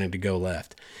 and I wanted to go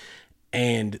left.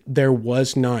 And there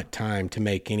was not time to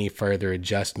make any further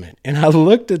adjustment. And I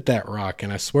looked at that rock,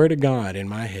 and I swear to God, in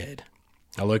my head,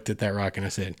 I looked at that rock and I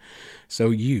said,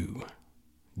 so you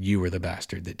were the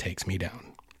bastard that takes me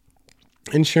down.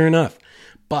 And sure enough,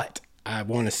 but I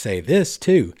want to say this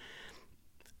too.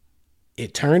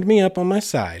 It turned me up on my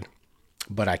side,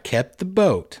 but I kept the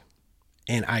boat,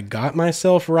 and I got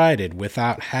myself righted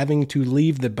without having to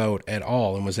leave the boat at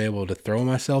all, and was able to throw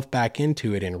myself back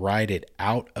into it and ride it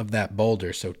out of that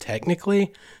boulder. So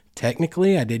technically,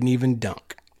 I didn't even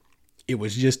dunk. It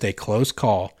was just a close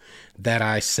call that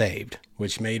I saved,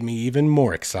 which made me even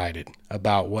more excited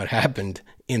about what happened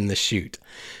in the chute.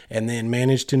 And then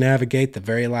managed to navigate the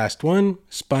very last one,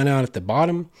 spun out at the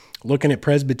bottom, looking at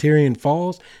Presbyterian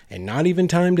Falls, and not even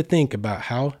time to think about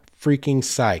how freaking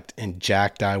psyched and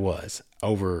jacked I was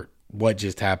over what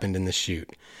just happened in the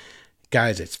chute.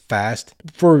 Guys, it's fast.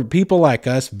 For people like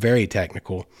us, very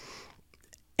technical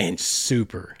and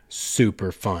super,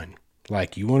 super fun.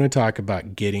 Like, you want to talk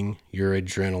about getting your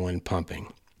adrenaline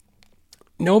pumping.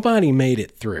 Nobody made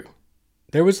it through.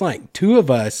 There was like 2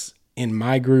 of us in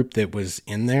my group that was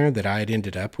in there that I had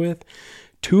ended up with.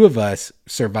 2 of us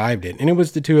survived it. And it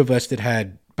was the 2 of us that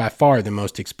had by far the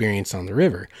most experience on the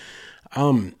river.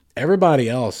 Everyone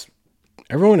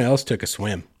else took a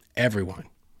swim. Everyone.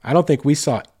 I don't think we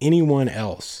saw anyone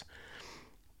else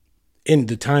in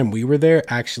the time we were there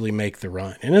actually make the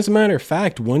run. And as a matter of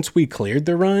fact, once we cleared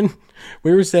the run,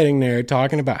 we were sitting there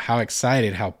talking about how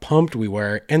excited, how pumped we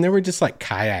were. And there were just like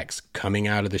kayaks coming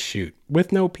out of the chute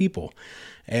with no people,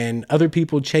 and other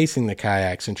people chasing the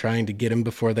kayaks and trying to get them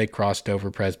before they crossed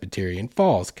over Presbyterian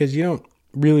Falls. Cause you don't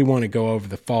really want to go over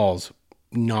the falls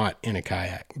not in a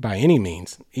kayak by any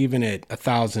means. Even at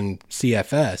 1,000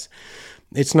 CFS,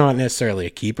 it's not necessarily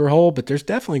a keeper hole, but there's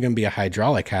definitely going to be a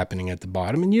hydraulic happening at the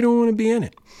bottom, and you don't want to be in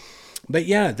it. But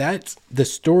yeah, that's the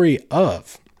story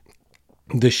of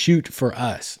the chute for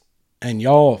us. And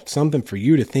y'all, something for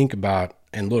you to think about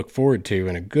and look forward to,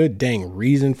 and a good dang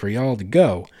reason for y'all to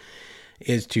go,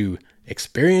 is to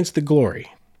experience the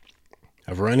glory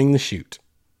of running the chute.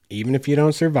 Even if you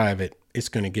don't survive it, it's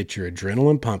going to get your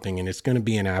adrenaline pumping and it's going to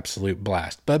be an absolute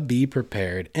blast. But be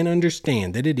prepared and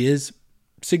understand that it is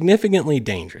significantly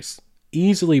dangerous.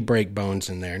 Easily break bones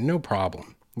in there, no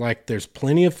problem. Like, there's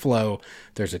plenty of flow,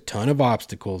 there's a ton of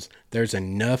obstacles, there's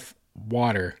enough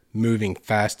water moving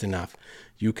fast enough.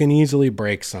 You can easily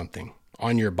break something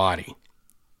on your body.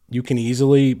 You can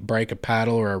easily break a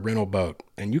paddle or a rental boat,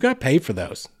 and you got to pay for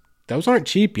those. Those aren't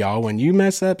cheap, y'all. When you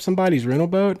mess up somebody's rental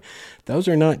boat, those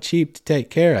are not cheap to take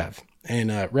care of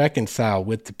and reconcile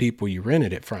with the people you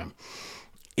rented it from.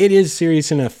 It is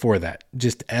serious enough for that,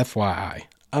 just FYI.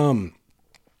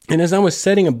 And as I was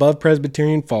sitting above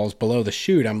Presbyterian Falls below the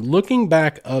chute, I'm looking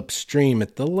back upstream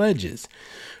at the ledges,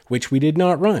 which we did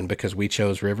not run because we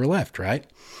chose river left, right?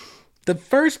 The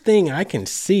first thing I can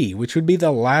see, which would be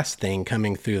the last thing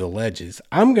coming through the ledges,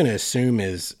 I'm going to assume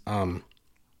is the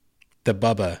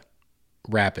Bubba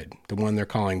Rapid, the one they're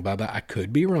calling Bubba. I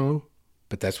could be wrong,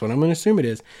 but that's what I'm going to assume it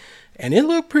is. And it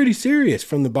looked pretty serious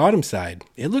from the bottom side.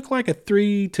 It looked like a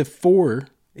 3 to 4,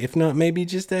 if not maybe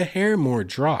just a hair more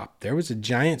drop. There was a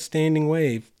giant standing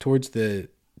wave towards the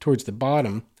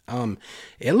bottom.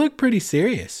 It looked pretty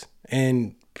serious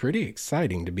and pretty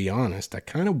exciting, to be honest. I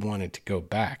kind of wanted to go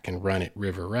back and run it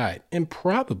river right, and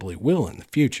probably will in the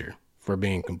future, for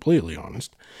being completely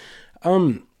honest.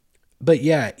 But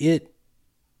yeah,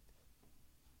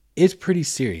 it's pretty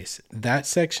serious. That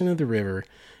section of the river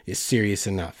is serious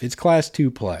enough. It's class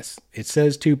 2+. It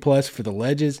says 2+ for the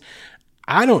ledges.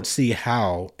 I don't see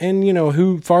how, and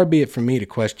who, far be it from me to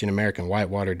question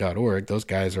AmericanWhitewater.org. Those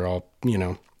guys are all,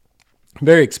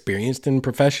 very experienced and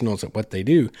professionals at what they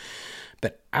do.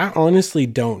 But I honestly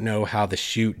don't know how the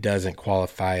chute doesn't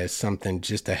qualify as something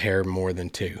just a hair more than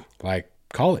 2. Like,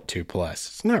 call it 2+.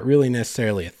 It's not really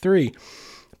necessarily a 3,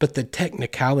 but the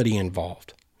technicality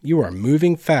involved. You are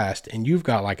moving fast and you've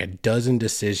got like a dozen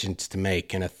decisions to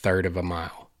make in a third of a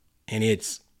mile. And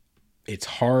it's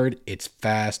hard, it's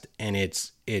fast, and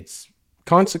it's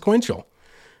consequential.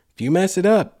 If you mess it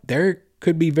up, there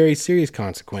could be very serious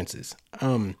consequences.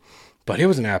 But it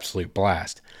was an absolute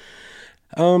blast.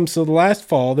 So the last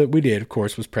fall that we did, of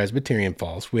course, was Presbyterian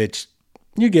Falls, which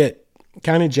you get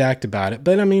kind of jacked about it,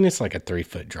 but I mean, it's like a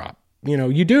 3-foot drop.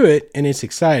 You do it and it's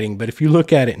exciting, but if you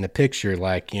look at it in a picture,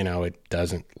 like, it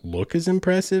doesn't look as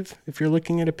impressive if you're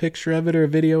looking at a picture of it or a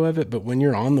video of it. But when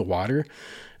you're on the water,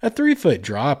 a 3-foot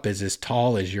drop is as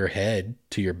tall as your head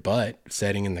to your butt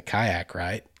setting in the kayak,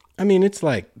 right? I mean, it's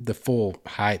like the full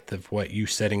height of what you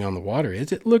setting on the water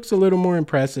is. It looks a little more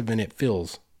impressive and it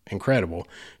feels incredible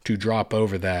to drop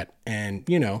over that and,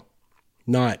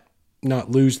 not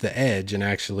lose the edge and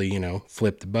actually,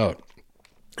 flip the boat.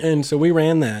 And so we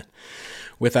ran that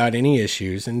without any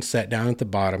issues and sat down at the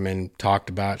bottom and talked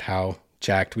about how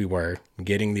jacked we were,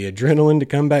 getting the adrenaline to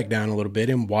come back down a little bit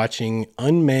and watching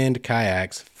unmanned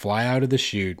kayaks fly out of the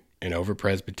chute and over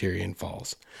Presbyterian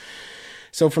Falls.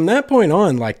 So from that point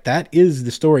on, like, that is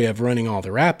the story of running all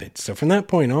the rapids. So from that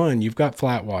point on, you've got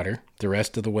flat water the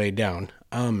rest of the way down.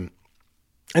 And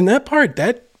that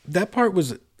part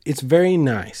was, it's very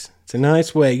nice. It's a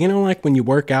nice way, like when you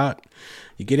work out,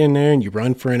 you get in there and you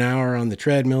run for an hour on the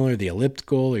treadmill or the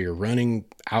elliptical, or you're running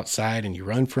outside and you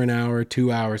run for an hour,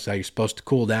 2 hours, how you're supposed to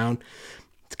cool down.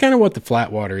 It's kind of what the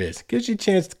flat water is. It gives you a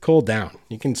chance to cool down.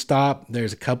 You can stop.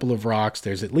 There's a couple of rocks.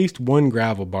 There's at least one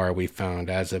gravel bar we found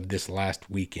as of this last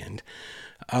weekend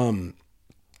that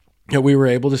we were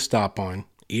able to stop on,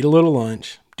 eat a little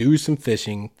lunch, do some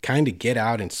fishing, kind of get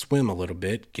out and swim a little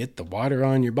bit, get the water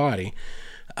on your body,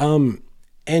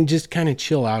 and just kind of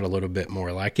chill out a little bit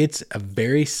more. Like, it's a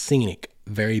very scenic,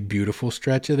 very beautiful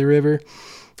stretch of the river.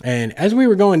 And as we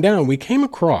were going down, we came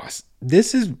across,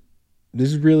 this is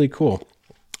really cool.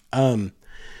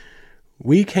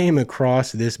 We came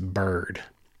across this bird.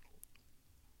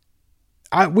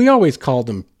 We always called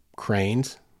them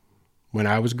cranes. When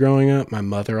I was growing up, my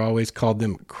mother always called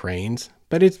them cranes,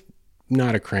 but it's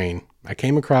not a crane. I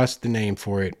came across the name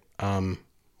for it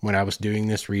when I was doing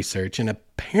this research, and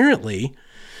apparently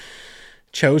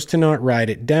chose to not write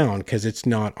it down because it's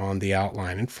not on the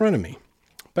outline in front of me.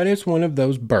 But it's one of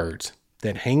those birds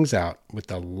that hangs out with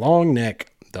the long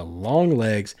neck, the long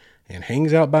legs, and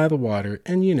hangs out by the water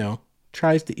and,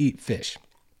 tries to eat fish.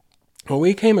 Well,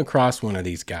 we came across one of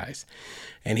these guys,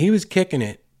 and he was kicking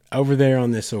it over there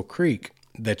on this old creek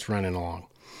that's running along.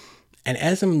 And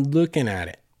as I'm looking at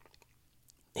it,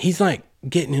 he's like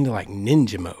getting into like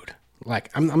ninja mode.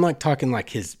 Like, I'm like talking like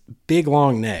his big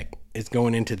long neck is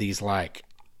going into these like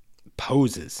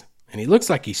poses. and he looks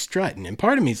like he's strutting. And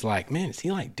part of me's like, man, is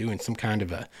he like doing some kind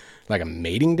of a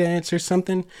mating dance or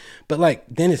something? But like,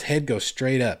 then his head goes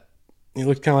straight up. He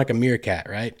looks kind of like a meerkat,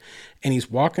 right? And he's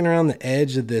walking around the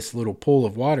edge of this little pool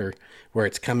of water where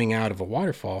it's coming out of a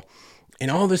waterfall.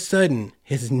 And all of a sudden,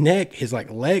 his neck, his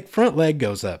front leg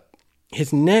goes up.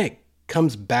 His neck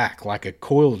comes back like a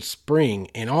coiled spring.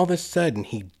 And all of a sudden,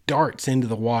 he darts into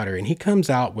the water. And he comes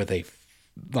out with a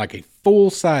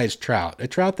full-size trout. A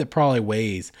trout that probably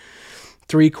weighs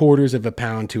 3/4 of a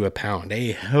pound to a pound.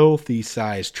 A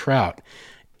healthy-sized trout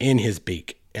in his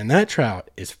beak. And that trout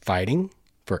is fighting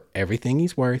for everything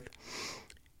he's worth.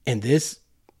 And this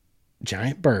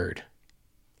giant bird,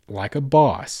 like a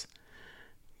boss,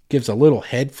 gives a little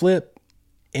head flip,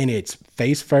 and it's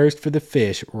face first for the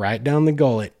fish right down the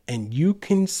gullet, and you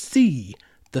can see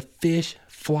the fish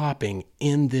flopping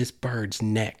in this bird's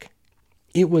neck.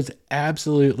 It was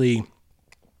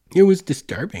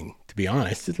disturbing, to be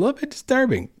honest. It's a little bit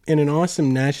disturbing in an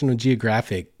awesome National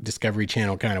Geographic Discovery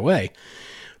Channel kind of way.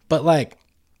 But like,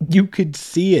 you could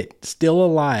see it still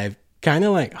alive, kind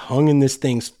of like hung in this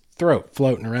thing's throat,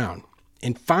 floating around.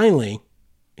 And finally,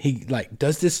 he like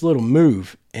does this little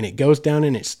move, and it goes down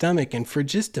in its stomach. And for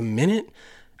just a minute,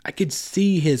 I could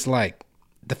see his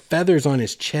the feathers on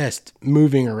his chest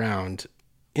moving around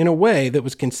in a way that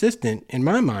was consistent in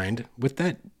my mind with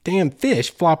that damn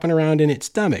fish flopping around in its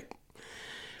stomach.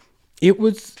 It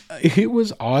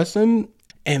was awesome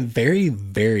and very,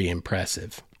 very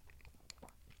impressive.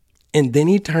 And then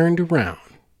he turned around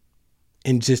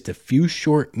in just a few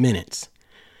short minutes,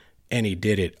 and he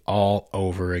did it all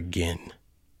over again.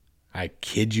 I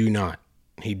kid you not.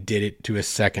 He did it to a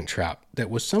second trout that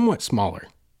was somewhat smaller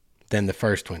than the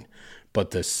first one,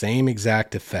 but the same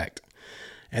exact effect.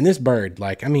 And this bird,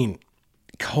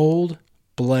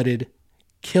 cold-blooded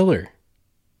killer.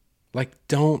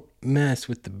 Don't mess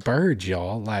with the birds,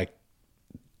 y'all.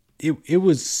 It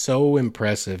was so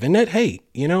impressive. And that, hey,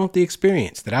 the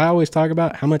experience that I always talk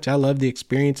about, how much I love the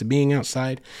experience of being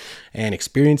outside and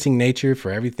experiencing nature for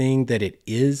everything that it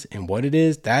is and what it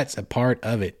is, that's a part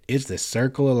of it. It's the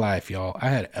circle of life, y'all. I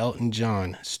had Elton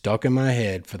John stuck in my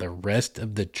head for the rest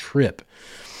of the trip.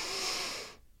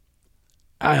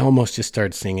 I almost just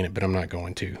started singing it, but I'm not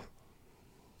going to.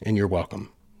 And you're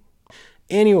welcome.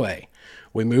 Anyway,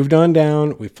 we moved on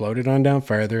down. We floated on down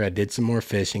further. I did some more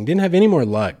fishing. Didn't have any more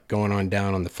luck going on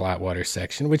down on the flatwater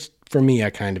section, which for me, I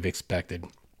kind of expected.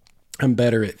 I'm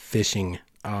better at fishing,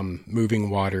 moving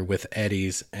water with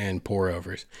eddies and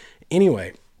pour-overs.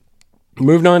 Anyway,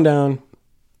 moved on down,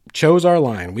 chose our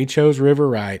line. We chose River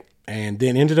Right, and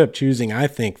then ended up choosing, I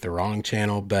think, the wrong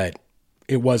channel, but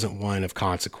it wasn't one of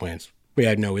consequence. We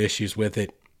had no issues with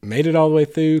it. Made it all the way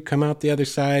through, come out the other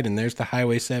side, and there's the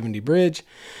Highway 70 bridge.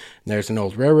 There's an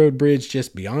old railroad bridge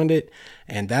just beyond it,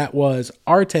 and that was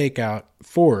our takeout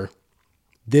for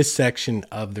this section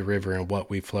of the river and what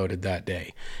we floated that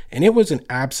day. And it was an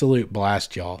absolute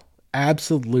blast, y'all.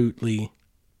 Absolutely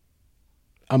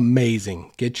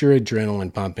amazing. Get your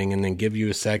adrenaline pumping and then give you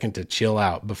a second to chill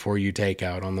out before you take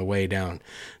out on the way down.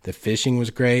 The fishing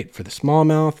was great for the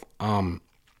smallmouth.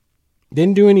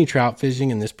 Didn't do any trout fishing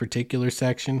in this particular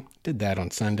section. Did that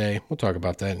on Sunday. We'll talk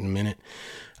about that in a minute.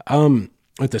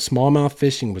 But the smallmouth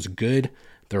fishing was good.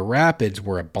 The rapids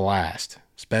were a blast,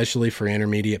 especially for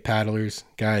intermediate paddlers.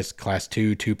 Guys, class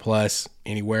 2, 2+,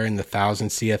 anywhere in the 1,000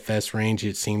 CFS range,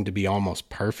 it seemed to be almost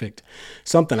perfect.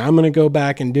 Something I'm going to go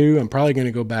back and do. I'm probably going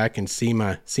to go back and see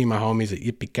my homies at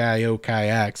Yippee-Ki-Yo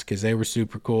Kayaks because they were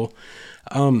super cool.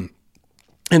 And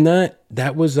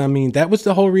that was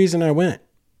the whole reason I went.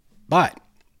 But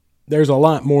there's a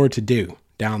lot more to do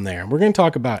down there. We're going to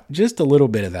talk about just a little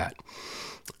bit of that.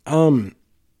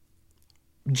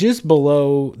 Just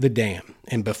below the dam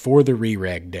and before the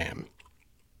Re-Reg Dam,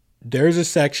 there's a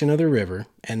section of the river,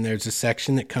 and there's a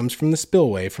section that comes from the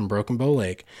spillway from Broken Bow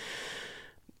Lake.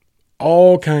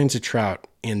 All kinds of trout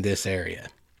in this area.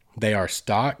 They are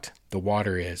stocked. The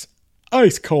water is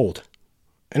ice cold.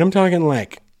 And I'm talking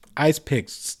like ice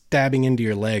picks stabbing into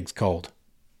your legs cold.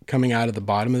 Coming out of the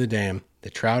bottom of the dam. The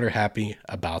trout are happy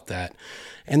about that.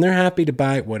 And they're happy to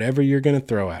bite whatever you're going to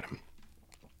throw at them.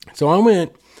 So I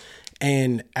went,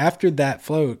 and after that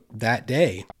float that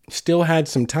day, still had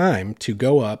some time to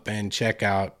go up and check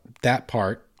out that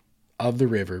part of the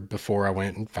river before I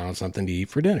went and found something to eat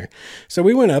for dinner. So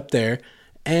we went up there,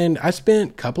 and I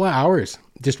spent a couple of hours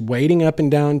just wading up and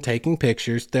down, taking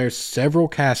pictures. There's several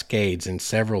cascades and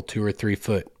several 2 or 3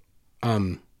 foot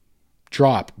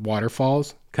drop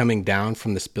waterfalls coming down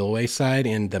from the spillway side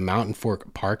in the Mountain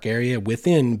Fork Park area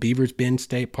within Beavers Bend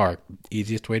State Park.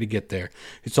 Easiest way to get there.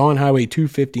 It's on Highway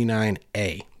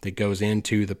 259A that goes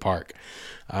into the park.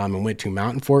 And went to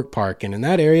Mountain Fork Park. And in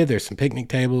that area, there's some picnic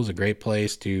tables, a great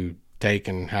place to take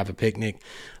and have a picnic,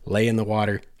 lay in the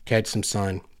water, catch some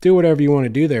sun, do whatever you want to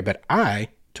do there. But I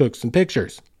took some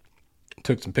pictures.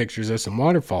 Took some pictures of some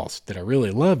waterfalls that I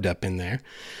really loved up in there.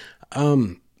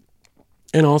 And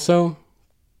also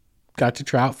got to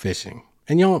trout fishing.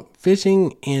 And y'all,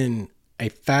 fishing in a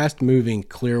fast-moving,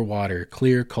 clear,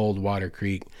 cold water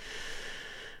creek,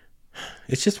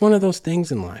 it's just one of those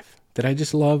things in life that I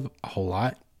just love a whole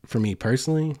lot for me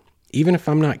personally. Even if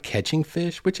I'm not catching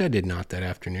fish, which I did not that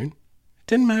afternoon, it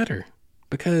didn't matter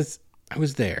because I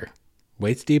was there,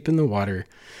 waist deep in the water,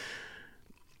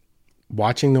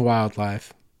 watching the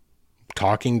wildlife,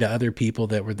 talking to other people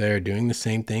that were there doing the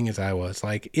same thing as I was.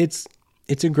 Like it's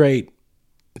a great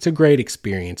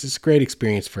experience. It's a great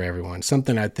experience for everyone.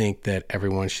 Something I think that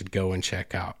everyone should go and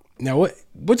check out. Now,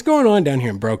 what's going on down here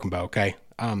in Broken Bow? Okay,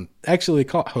 actually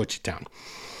call it Ho Chi Town.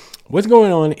 What's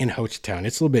going on in Ho Chi Town?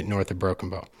 It's a little bit north of Broken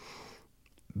Bow.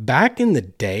 Back in the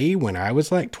day when I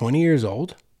was like 20 years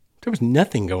old, there was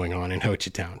nothing going on in Ho Chi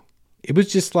Town. It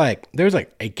was just like there was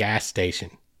like a gas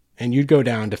station. And you'd go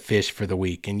down to fish for the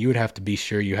week, and you would have to be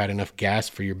sure you had enough gas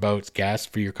for your boats, gas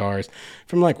for your cars,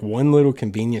 from like one little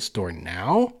convenience store.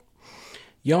 Now,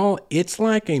 y'all, it's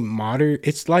like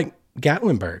it's like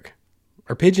Gatlinburg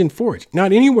or Pigeon Forge.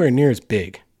 Not anywhere near as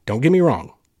big, don't get me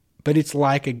wrong, but it's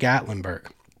like a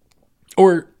Gatlinburg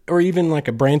or even like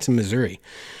a Branson, Missouri.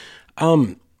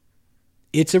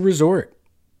 It's a resort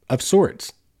of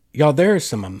sorts. Y'all, there are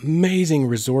some amazing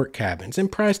resort cabins and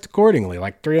priced accordingly,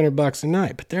 like $300 a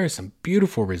night. But there are some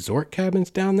beautiful resort cabins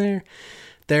down there.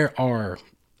 There are,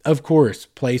 of course,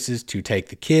 places to take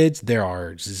the kids. There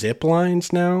are zip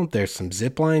lines now. There's some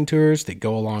zip line tours that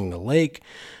go along the lake.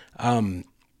 Like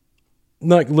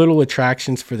little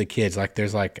attractions for the kids. Like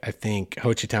there's like, I think,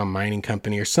 Ho Chi Town Mining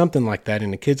Company or something like that.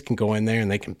 And the kids can go in there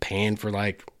and they can pan for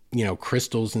like,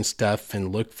 crystals and stuff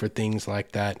and look for things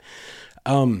like that.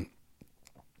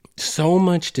 So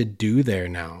much to do there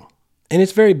now. And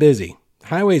it's very busy.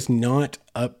 Highway's not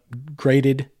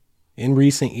upgraded in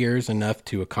recent years enough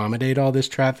to accommodate all this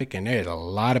traffic. And there's a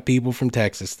lot of people from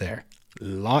Texas there.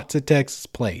 Lots of Texas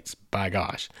plates, by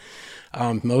gosh.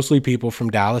 Mostly people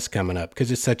from Dallas coming up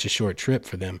because it's such a short trip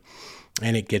for them.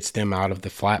 And it gets them out of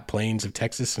the flat plains of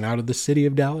Texas and out of the city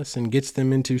of Dallas and gets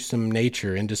them into some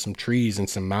nature, into some trees and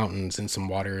some mountains and some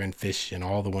water and fish and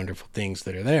all the wonderful things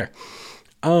that are there.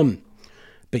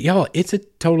 But y'all, it's a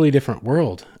totally different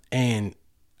world. And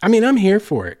I mean, I'm here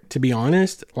for it, to be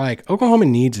honest. Like, Oklahoma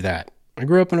needs that. I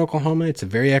grew up in Oklahoma. It's a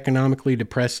very economically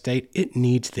depressed state. It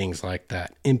needs things like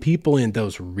that. And people in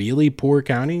those really poor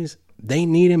counties, they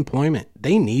need employment.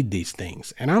 They need these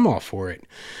things. And I'm all for it.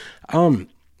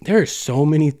 There are so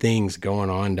many things going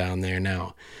on down there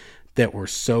now that were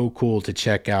so cool to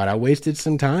check out. I wasted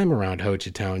some time around Ho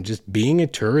Chi Town just being a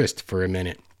tourist for a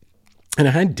minute. And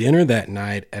I had dinner that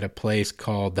night at a place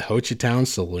called the Ho Chi Town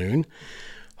Saloon.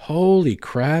 Holy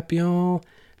crap, y'all.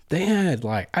 They had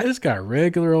I just got a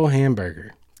regular old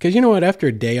hamburger. Because you know what? After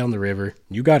a day on the river,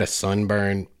 you got a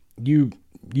sunburn. You've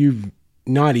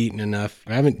not eaten enough.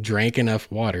 I haven't drank enough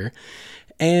water.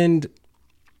 And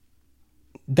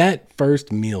that first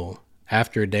meal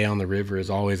after a day on the river is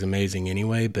always amazing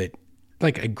anyway. But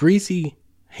like a greasy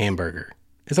hamburger.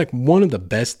 It's like one of the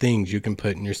best things you can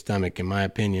put in your stomach, in my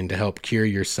opinion, to help cure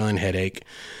your sun headache.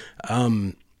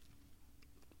 And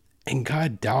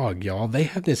God dog, y'all, they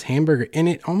have this hamburger and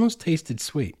it almost tasted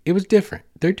sweet. It was different.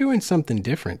 They're doing something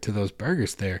different to those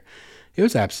burgers there. It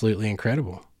was absolutely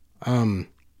incredible.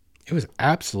 It was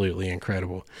absolutely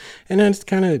incredible. And I just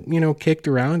kind of, kicked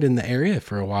around in the area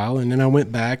for a while. And then I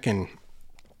went back and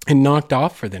knocked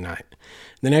off for the night.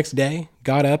 The next day,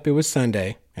 got up, it was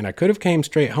Sunday. And I could have came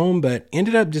straight home, but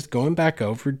ended up just going back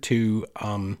over to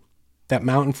that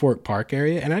Mountain Fork Park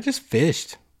area. And I just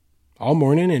fished all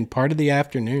morning and part of the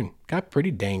afternoon. Got pretty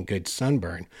dang good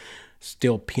sunburn.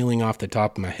 Still peeling off the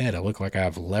top of my head. I look like I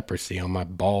have leprosy on my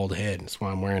bald head. That's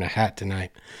why I'm wearing a hat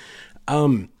tonight.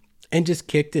 And just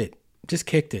kicked it.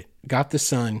 Got the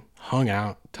sun, hung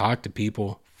out, talked to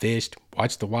people, fished,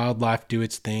 watched the wildlife do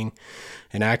its thing.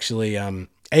 And actually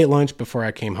ate lunch before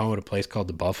I came home at a place called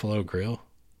the Buffalo Grill.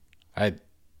 They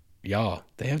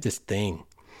have this thing.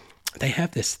 They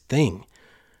have this thing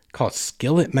called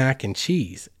skillet mac and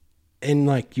cheese. And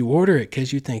you order it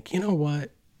because you think, you know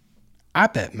what? I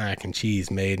bet mac and cheese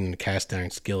made in a cast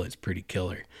iron skillet's pretty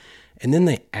killer. And then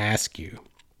they ask you,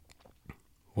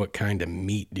 what kind of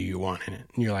meat do you want in it?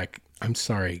 And you're like, I'm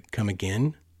sorry, come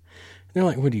again? they're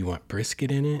like, what do you want?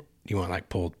 Brisket in it? Do you want like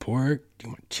pulled pork? Do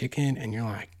you want chicken? And you're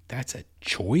like, that's a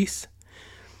choice?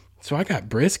 So I got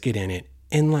brisket in it.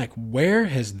 And like, where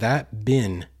has that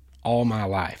been all my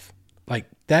life? Like,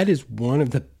 that is one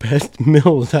of the best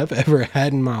meals I've ever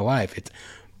had in my life. It's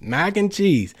mac and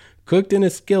cheese cooked in a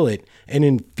skillet and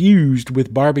infused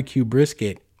with barbecue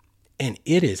brisket. And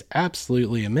it is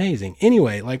absolutely amazing.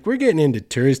 Anyway, like, we're getting into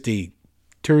touristy,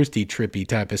 trippy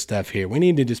type of stuff here. We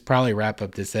need to just probably wrap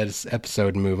up this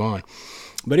episode and move on.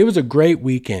 But it was a great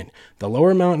weekend. The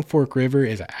Lower Mountain Fork River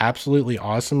is an absolutely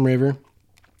awesome river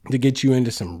to get you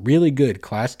into some really good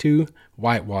class 2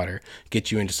 whitewater,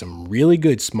 get you into some really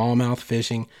good smallmouth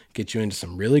fishing, get you into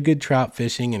some really good trout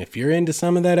fishing. And if you're into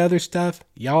some of that other stuff,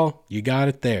 y'all, you got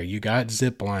it there. You got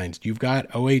zip lines, you've got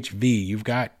OHV, you've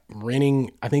got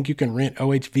renting. I think you can rent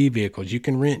OHV vehicles, you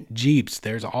can rent Jeeps.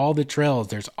 There's all the trails,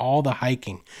 there's all the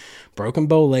hiking. Broken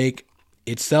Bow Lake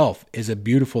itself is a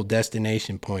beautiful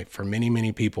destination point for many,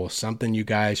 many people. Something you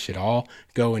guys should all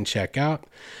go and check out.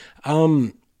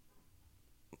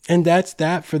 And that's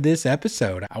that for this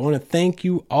episode. I want to thank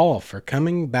you all for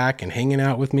coming back and hanging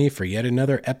out with me for yet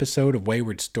another episode of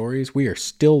Wayward Stories. We are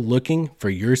still looking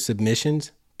for your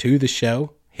submissions to the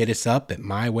show. Hit us up at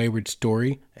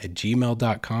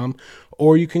mywaywardstory@gmail.com,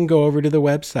 or you can go over to the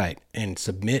website and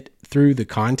submit through the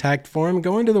contact form.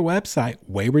 Going to the website,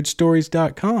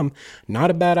 waywardstories.com. Not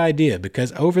a bad idea,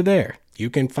 because over there, you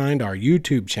can find our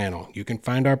YouTube channel. You can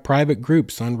find our private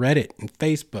groups on Reddit and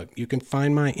Facebook. You can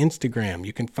find my Instagram.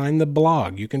 You can find the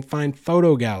blog. You can find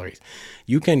photo galleries.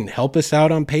 You can help us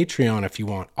out on Patreon if you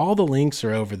want. All the links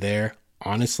are over there.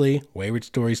 Honestly,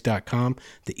 waywardstories.com,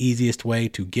 the easiest way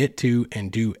to get to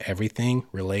and do everything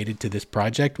related to this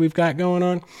project we've got going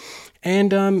on.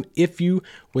 And if you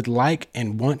would like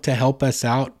and want to help us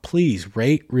out, please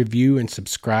rate, review, and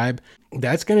subscribe.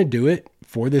 That's going to do it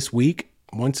for this week.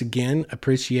 Once again,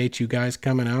 appreciate you guys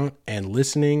coming out and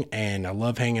listening, and I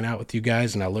love hanging out with you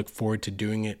guys, and I look forward to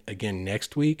doing it again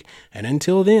next week. And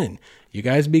until then, you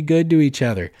guys be good to each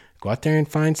other. Go out there and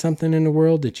find something in the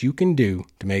world that you can do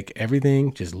to make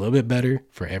everything just a little bit better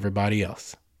for everybody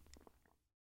else.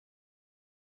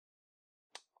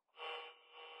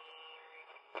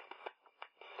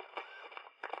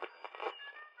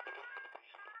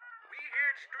 We here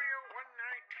at Studio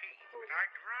 119 would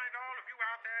like to remind all of you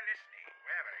out there listening,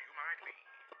 wherever you might be,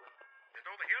 that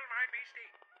though the hill might be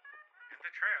steep and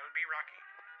the trail be rocky,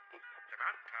 the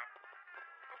mountaintop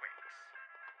awaits.